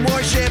believe in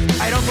worship.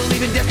 I don't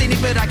believe in destiny,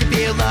 but I can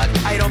feel luck.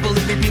 I don't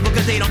believe in people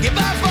cause they don't give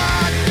a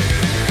fuck.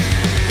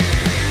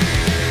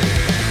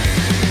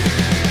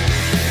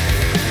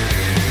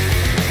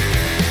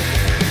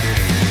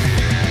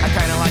 I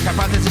kinda like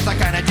hypothesis, I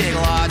kinda dig a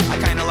lot. I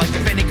kinda like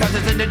defending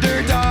causes and the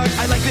dirt dog.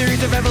 I like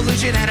theories of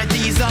evolution and a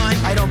design.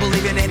 I don't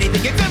believe in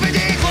anything except for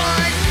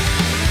decline.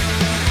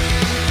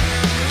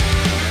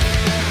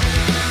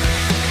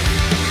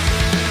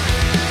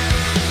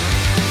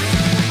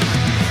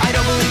 I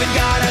don't believe in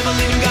God, I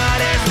believe in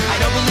goddess. I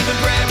don't believe in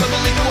prayer, but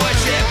believe in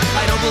worship.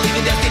 I don't believe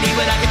in destiny,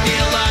 but I can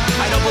feel luck.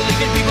 I don't believe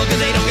in people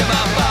cause they don't give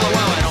up. Oh,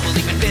 wow. I don't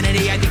believe in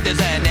infinity, I think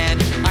there's an end.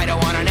 I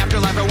don't want an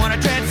afterlife, I want to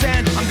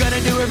transcend. I'm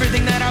gonna do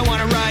everything that I want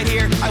to right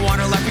here. I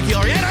want to life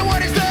peculiar and I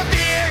want to stop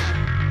here.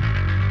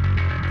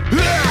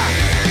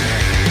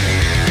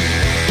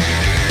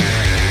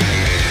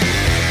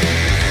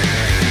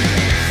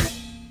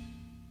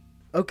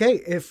 Okay,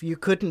 if you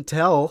couldn't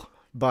tell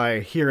by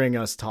hearing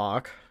us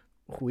talk,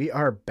 we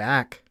are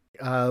back.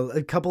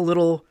 A couple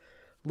little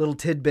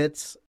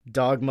tidbits.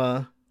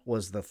 Dogma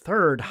was the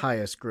third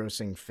highest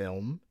grossing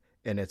film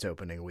in its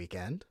opening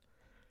weekend,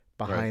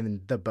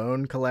 behind The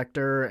Bone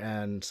Collector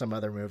and some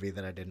other movie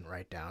that I didn't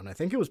write down. I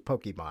think it was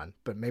Pokemon,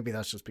 but maybe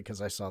that's just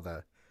because I saw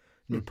the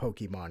new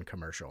Pokemon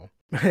commercial.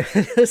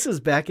 This is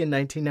back in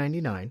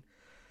 1999.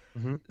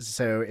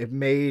 So it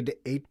made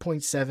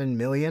 $8.7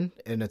 million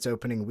in its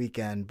opening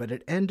weekend, but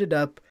it ended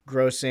up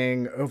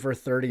grossing over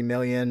 $30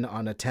 million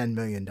on a $10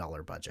 million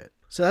budget.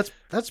 So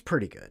that's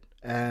pretty good.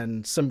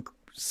 And some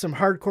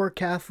hardcore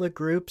Catholic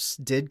groups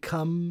did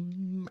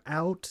come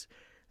out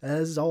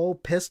as all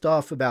pissed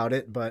off about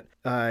it, but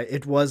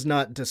it was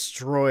not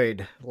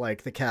destroyed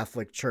like the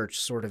Catholic Church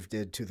sort of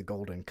did to the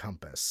Golden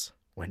Compass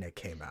when it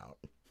came out.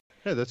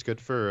 Yeah, that's good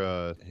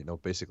for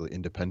basically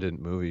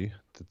independent movie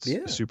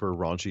that's super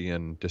raunchy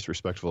and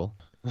disrespectful.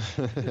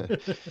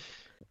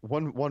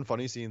 One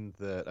funny scene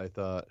that I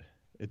thought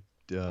it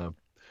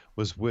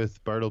was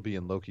with Bartleby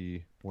and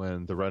Loki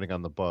when they're riding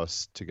on the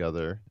bus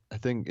together. I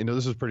think,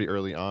 this was pretty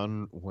early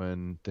on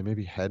when they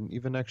maybe hadn't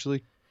even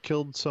actually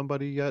killed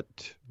somebody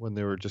yet, when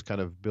they were just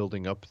kind of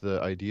building up the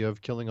idea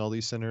of killing all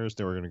these sinners.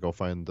 They were going to go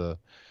find the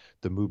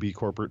movie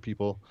corporate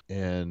people,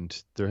 and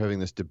they're having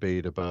this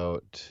debate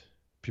about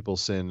people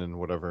sin and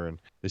whatever,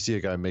 and they see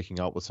a guy making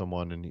out with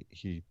someone, and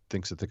he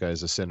thinks that the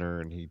guy's a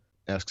sinner, and he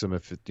asks him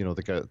if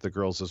the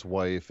girl's his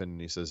wife,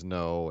 and he says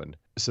no, and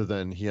so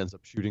then he ends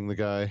up shooting the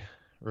guy,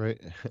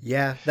 right?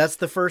 Yeah, that's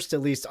the first,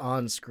 at least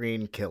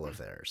on-screen kill of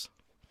theirs.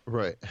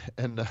 Right,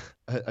 and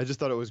I just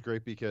thought it was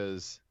great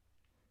because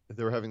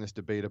they were having this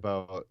debate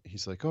about,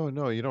 he's like, oh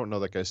no, you don't know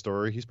that guy's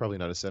story, he's probably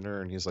not a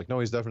sinner, and he's like, no,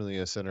 he's definitely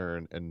a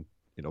sinner, and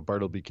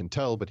Bartleby can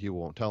tell, but he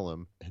won't tell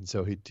him. And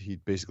so he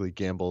basically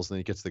gambles, and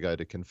he gets the guy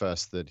to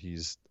confess that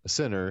he's a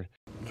sinner.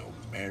 No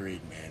married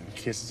man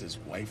kisses his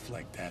wife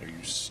like that. Are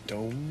you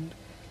stoned?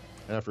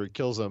 And after he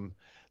kills him,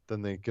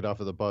 then they get off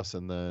of the bus,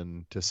 and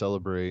then to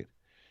celebrate,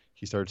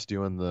 he starts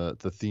doing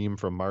the theme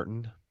from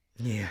Martin.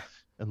 Yeah.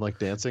 And like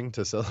dancing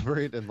to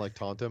celebrate and like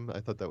taunt him. I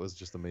thought that was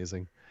just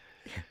amazing.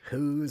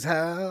 Whose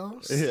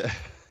house? Yeah.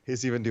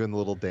 He's even doing the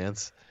little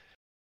dance.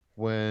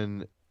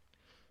 When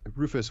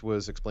Rufus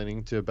was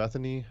explaining to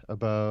Bethany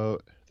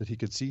about that he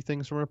could see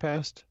things from her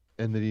past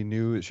and that he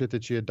knew shit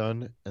that she had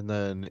done, and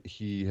then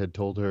he had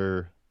told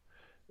her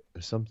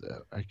something.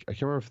 I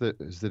can't remember if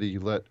that is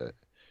that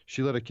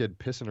she let a kid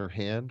piss in her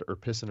hand or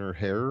piss in her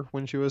hair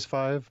when she was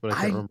 5, but I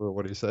can't remember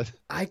what he said.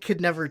 I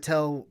could never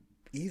tell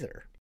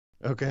either.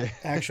 Okay.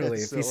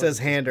 Actually, if he says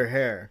hand or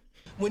hair.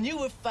 When you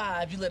were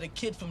 5, you let a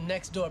kid from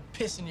next door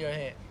piss in your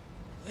hand.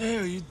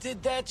 Ew, you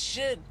did that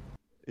shit.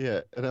 Yeah,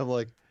 and I'm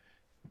like,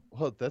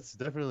 well, that's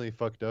definitely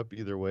fucked up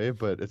either way,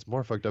 but it's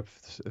more fucked up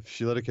if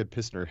she let a kid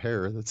piss in her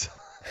hair. That's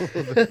a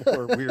little bit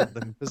more weird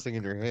than pissing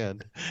in your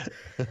hand.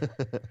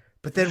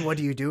 But then what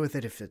do you do with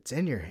it if it's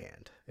in your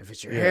hand? If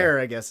it's your hair,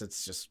 I guess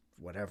it's just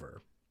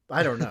whatever.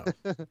 I don't know.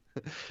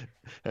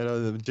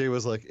 And Jay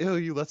was like, ew,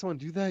 you let someone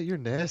do that? You're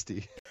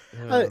nasty.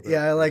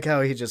 I like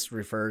how he just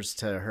refers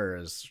to her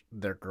as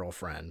their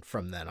girlfriend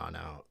from then on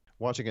out.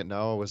 Watching it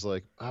now, I was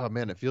like, oh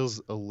man, it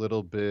feels a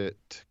little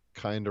bit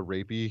kind of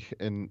rapey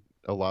in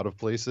a lot of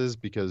places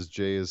because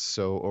Jay is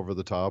so over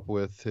the top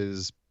with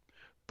his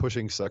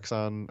pushing sex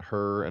on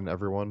her and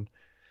everyone.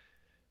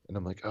 And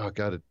I'm like, oh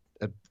God,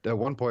 at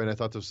one point I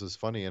thought this was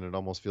funny, and it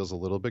almost feels a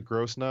little bit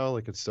gross now.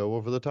 Like it's so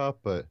over the top,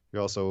 but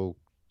you're also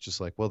just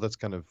like, well, that's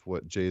kind of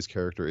what Jay's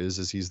character is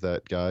he's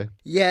that guy.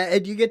 Yeah.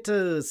 And you get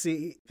to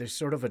see, they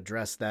sort of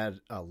address that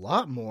a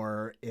lot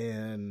more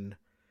in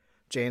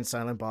Jay and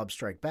Silent Bob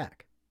Strike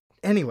Back.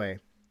 Anyway.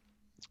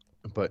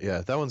 But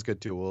yeah, that one's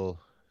good too.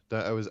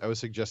 I was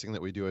suggesting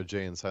that we do a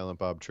Jay and Silent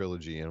Bob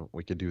trilogy, and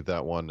we could do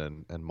that one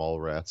and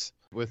Mallrats.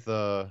 With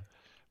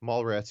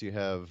Mallrats, you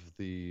have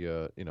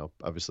the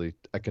obviously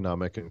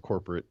economic and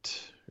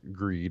corporate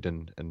greed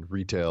and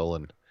retail,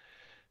 and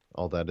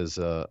all that is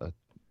a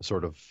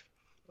sort of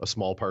a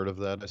small part of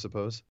that, I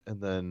suppose. And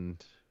then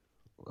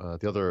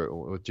the other,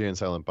 with Jay and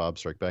Silent Bob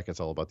Strike Back, it's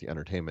all about the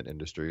entertainment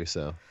industry.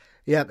 So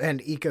yeah,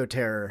 and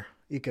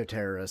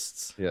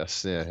eco-terrorists.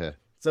 Yes, yeah.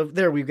 So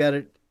there, we've got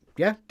it.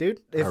 Yeah,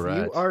 dude, if All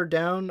right. you are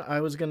down, I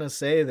was going to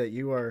say that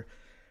you are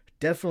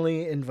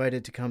definitely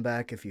invited to come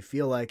back if you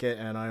feel like it,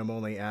 and I am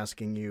only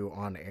asking you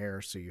on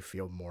air so you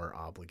feel more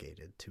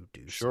obligated to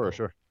do so.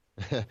 Sure.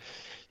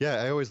 Yeah,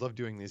 I always love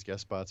doing these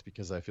guest spots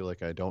because I feel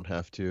like I don't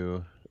have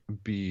to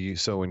be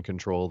so in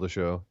control of the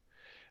show.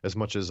 As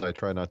much as I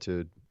try not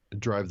to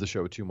drive the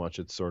show too much,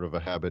 it's sort of a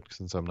habit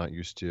since I'm not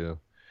used to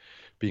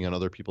being on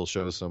other people's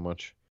shows so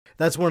much.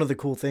 That's one of the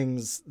cool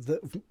things,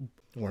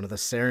 one of the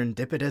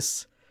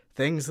serendipitous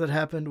things that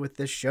happened with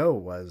this show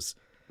was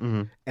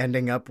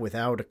ending up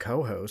without a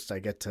co-host. I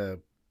get to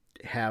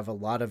have a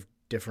lot of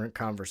different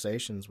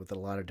conversations with a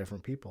lot of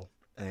different people,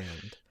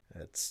 and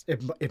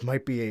it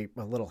might be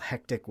a little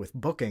hectic with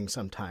booking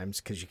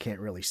sometimes because you can't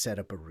really set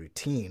up a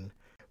routine.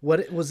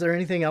 Was there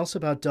anything else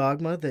about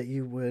Dogma that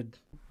you would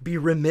be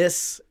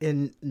remiss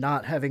in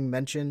not having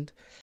mentioned?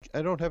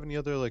 I don't have any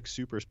other like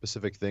super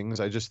specific things.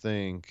 I just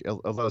think a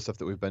lot of stuff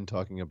that we've been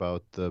talking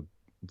about, the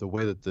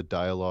way that the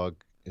dialogue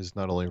is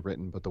not only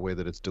written, but the way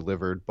that it's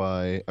delivered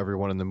by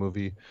everyone in the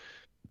movie.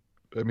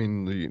 I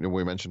mean,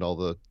 we mentioned all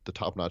the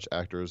top-notch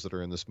actors that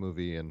are in this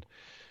movie and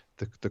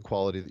the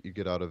quality that you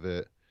get out of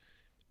it.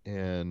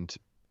 And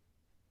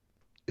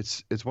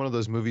it's one of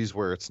those movies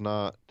where it's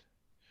not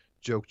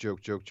joke,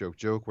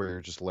 where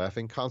you're just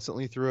laughing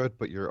constantly through it,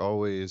 but you're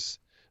always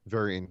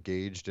very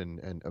engaged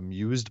and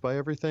amused by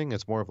everything.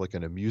 It's more of like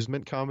an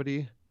amusement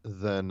comedy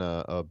than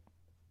a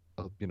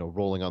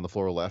rolling on the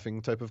floor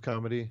laughing type of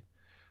comedy.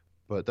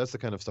 But that's the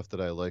kind of stuff that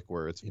I like,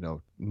 where it's,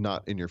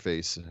 not in your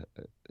face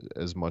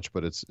as much,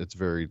 but it's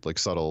very like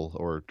subtle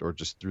or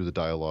just through the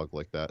dialogue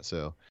like that.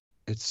 So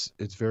it's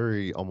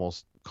very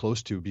almost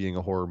close to being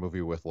a horror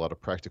movie with a lot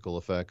of practical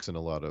effects and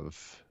a lot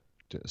of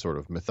sort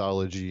of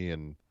mythology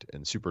and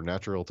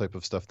supernatural type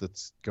of stuff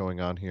that's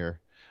going on here.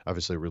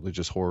 Obviously,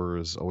 religious horror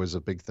is always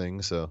a big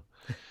thing, so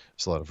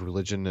there's a lot of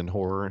religion and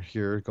horror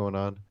here going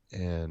on,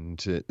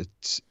 and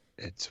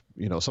it's,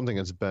 something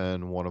that's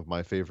been one of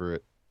my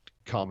favorite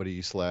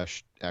comedy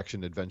 /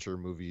 action adventure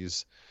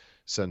movies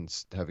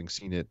since having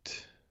seen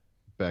it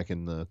back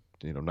in the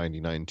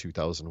 99,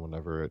 2000,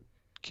 whenever it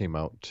came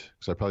out,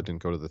 because I probably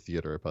didn't go to the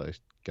theater. I probably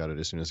got it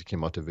as soon as it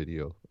came out to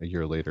video a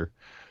year later.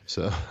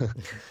 So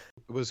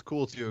it was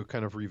cool to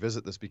kind of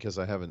revisit this because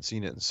I haven't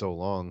seen it in so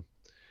long,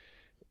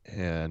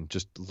 and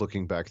just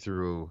looking back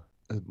through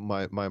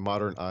my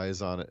modern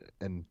eyes on it,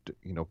 and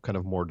kind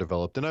of more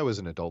developed. And I was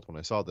an adult when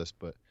I saw this,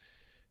 but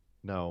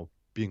now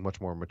being much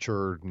more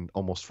matured and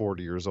almost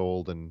 40 years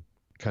old and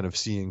kind of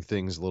seeing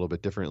things a little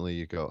bit differently,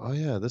 you go, oh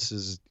yeah, this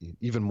is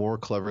even more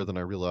clever than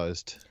I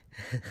realized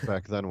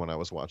back then when I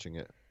was watching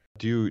it.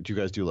 Do you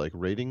guys do like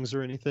ratings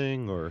or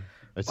anything? Or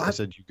I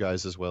said you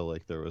guys as well,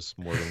 like there was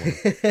more than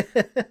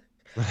one.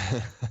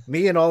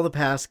 Me and all the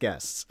past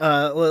guests.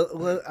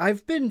 Well,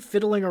 I've been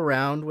fiddling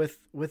around with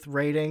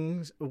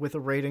ratings, with a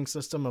rating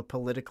system, a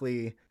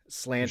politically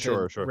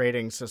slanted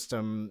rating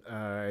system.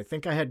 I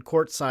think I had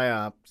Court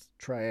Psyop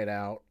try it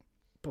out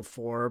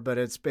before, but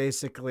it's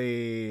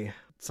basically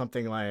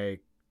something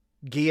like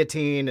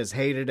guillotine has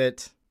hated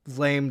it.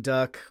 Lame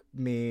duck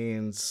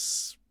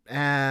means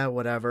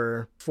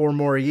whatever. 4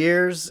 more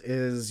years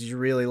is you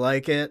really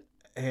like it.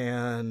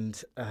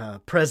 And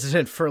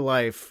President for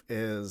Life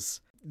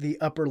is the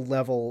upper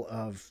level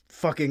of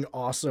fucking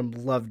awesome,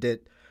 loved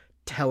it,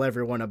 tell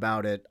everyone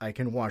about it, I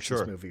can watch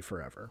this movie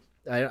forever.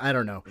 I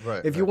don't know.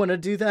 If you want to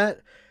do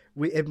that,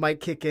 it might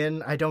kick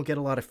in. I don't get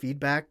a lot of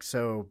feedback,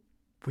 so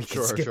we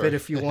can skip it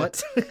if you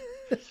want.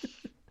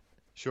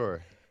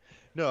 Sure.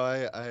 No,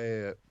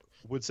 I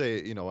would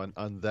say,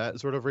 on that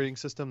sort of rating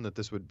system, that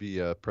this would be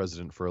a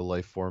President for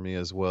Life for me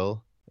as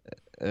well.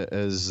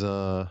 As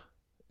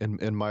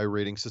in my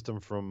rating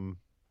system from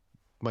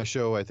my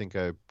show, I think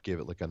I gave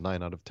it like a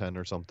 9 out of 10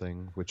 or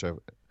something, which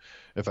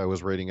if I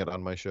was rating it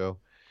on my show,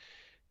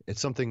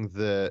 it's something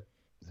that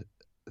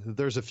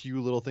there's a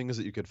few little things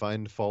that you could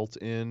find fault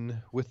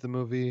in with the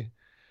movie,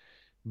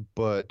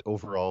 but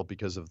overall,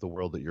 because of the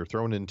world that you're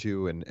thrown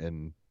into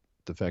and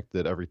the fact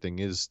that everything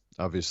is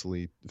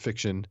obviously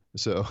fiction,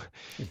 so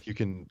you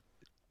can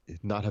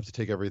not have to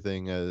take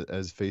everything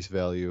as face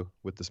value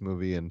with this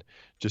movie and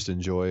just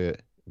enjoy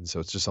it. And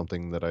so it's just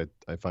something that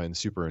I find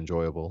super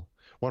enjoyable.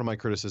 One of my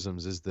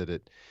criticisms is that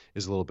it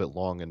is a little bit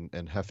long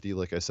and hefty,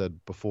 like I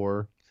said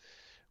before,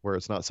 where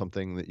it's not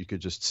something that you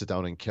could just sit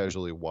down and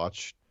casually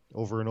watch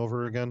over and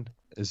over again.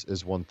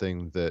 Is one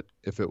thing that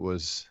if it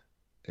was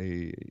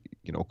a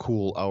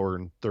cool hour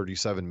and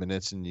 37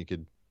 minutes and you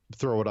could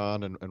throw it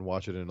on and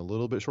watch it in a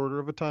little bit shorter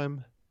of a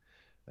time,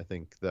 I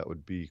think that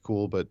would be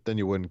cool. But then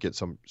you wouldn't get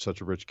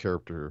such a rich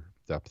character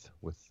depth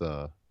with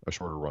a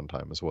shorter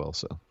runtime as well.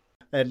 So.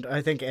 And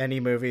I think any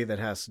movie that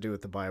has to do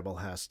with the Bible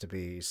has to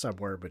be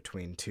somewhere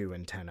between 2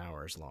 and 10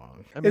 hours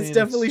long. I mean, it's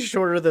definitely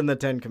shorter than the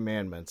 10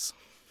 Commandments.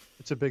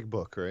 It's a big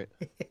book, right?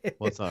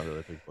 Well, it's not really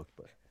a big book,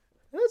 but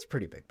it's a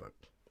pretty big book.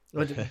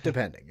 Well,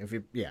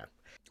 depending.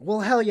 Well,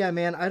 hell yeah,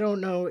 man. I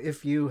don't know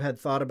if you had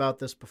thought about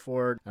this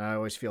before. I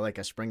always feel like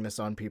I spring this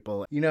on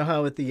people. You know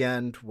how at the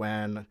end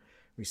when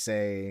we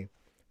say,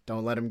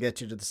 don't let them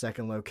get you to the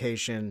second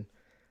location,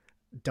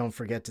 don't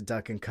forget to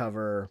duck and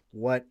cover.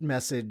 What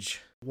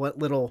message, what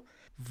little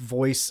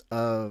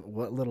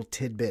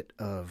tidbit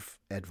of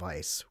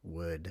advice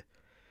would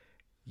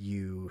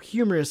you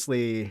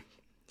humorously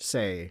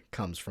say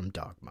comes from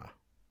Dogma?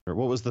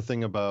 What was the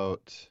thing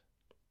about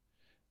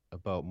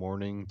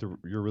mourning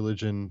your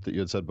religion that you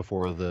had said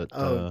before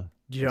that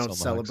you don't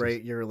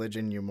celebrate your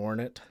religion, you mourn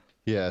it?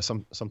 Yeah,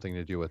 something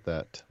to do with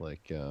that.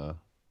 Like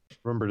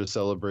remember to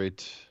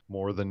celebrate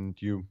more than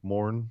you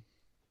mourn.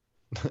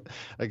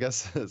 I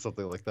guess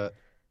something like that.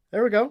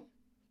 There we go.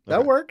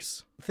 That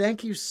works.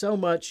 Thank you so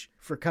much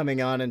for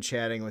coming on and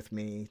chatting with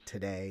me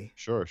today.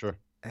 Sure.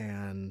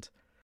 And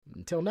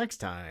until next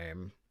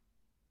time,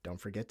 don't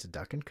forget to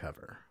duck and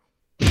cover.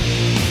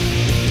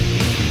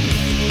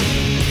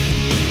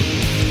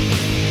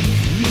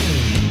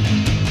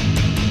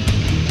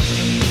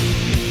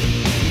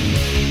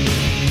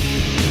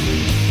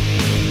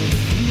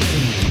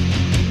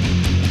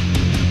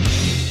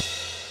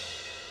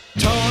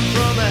 Torn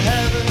from the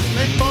heavens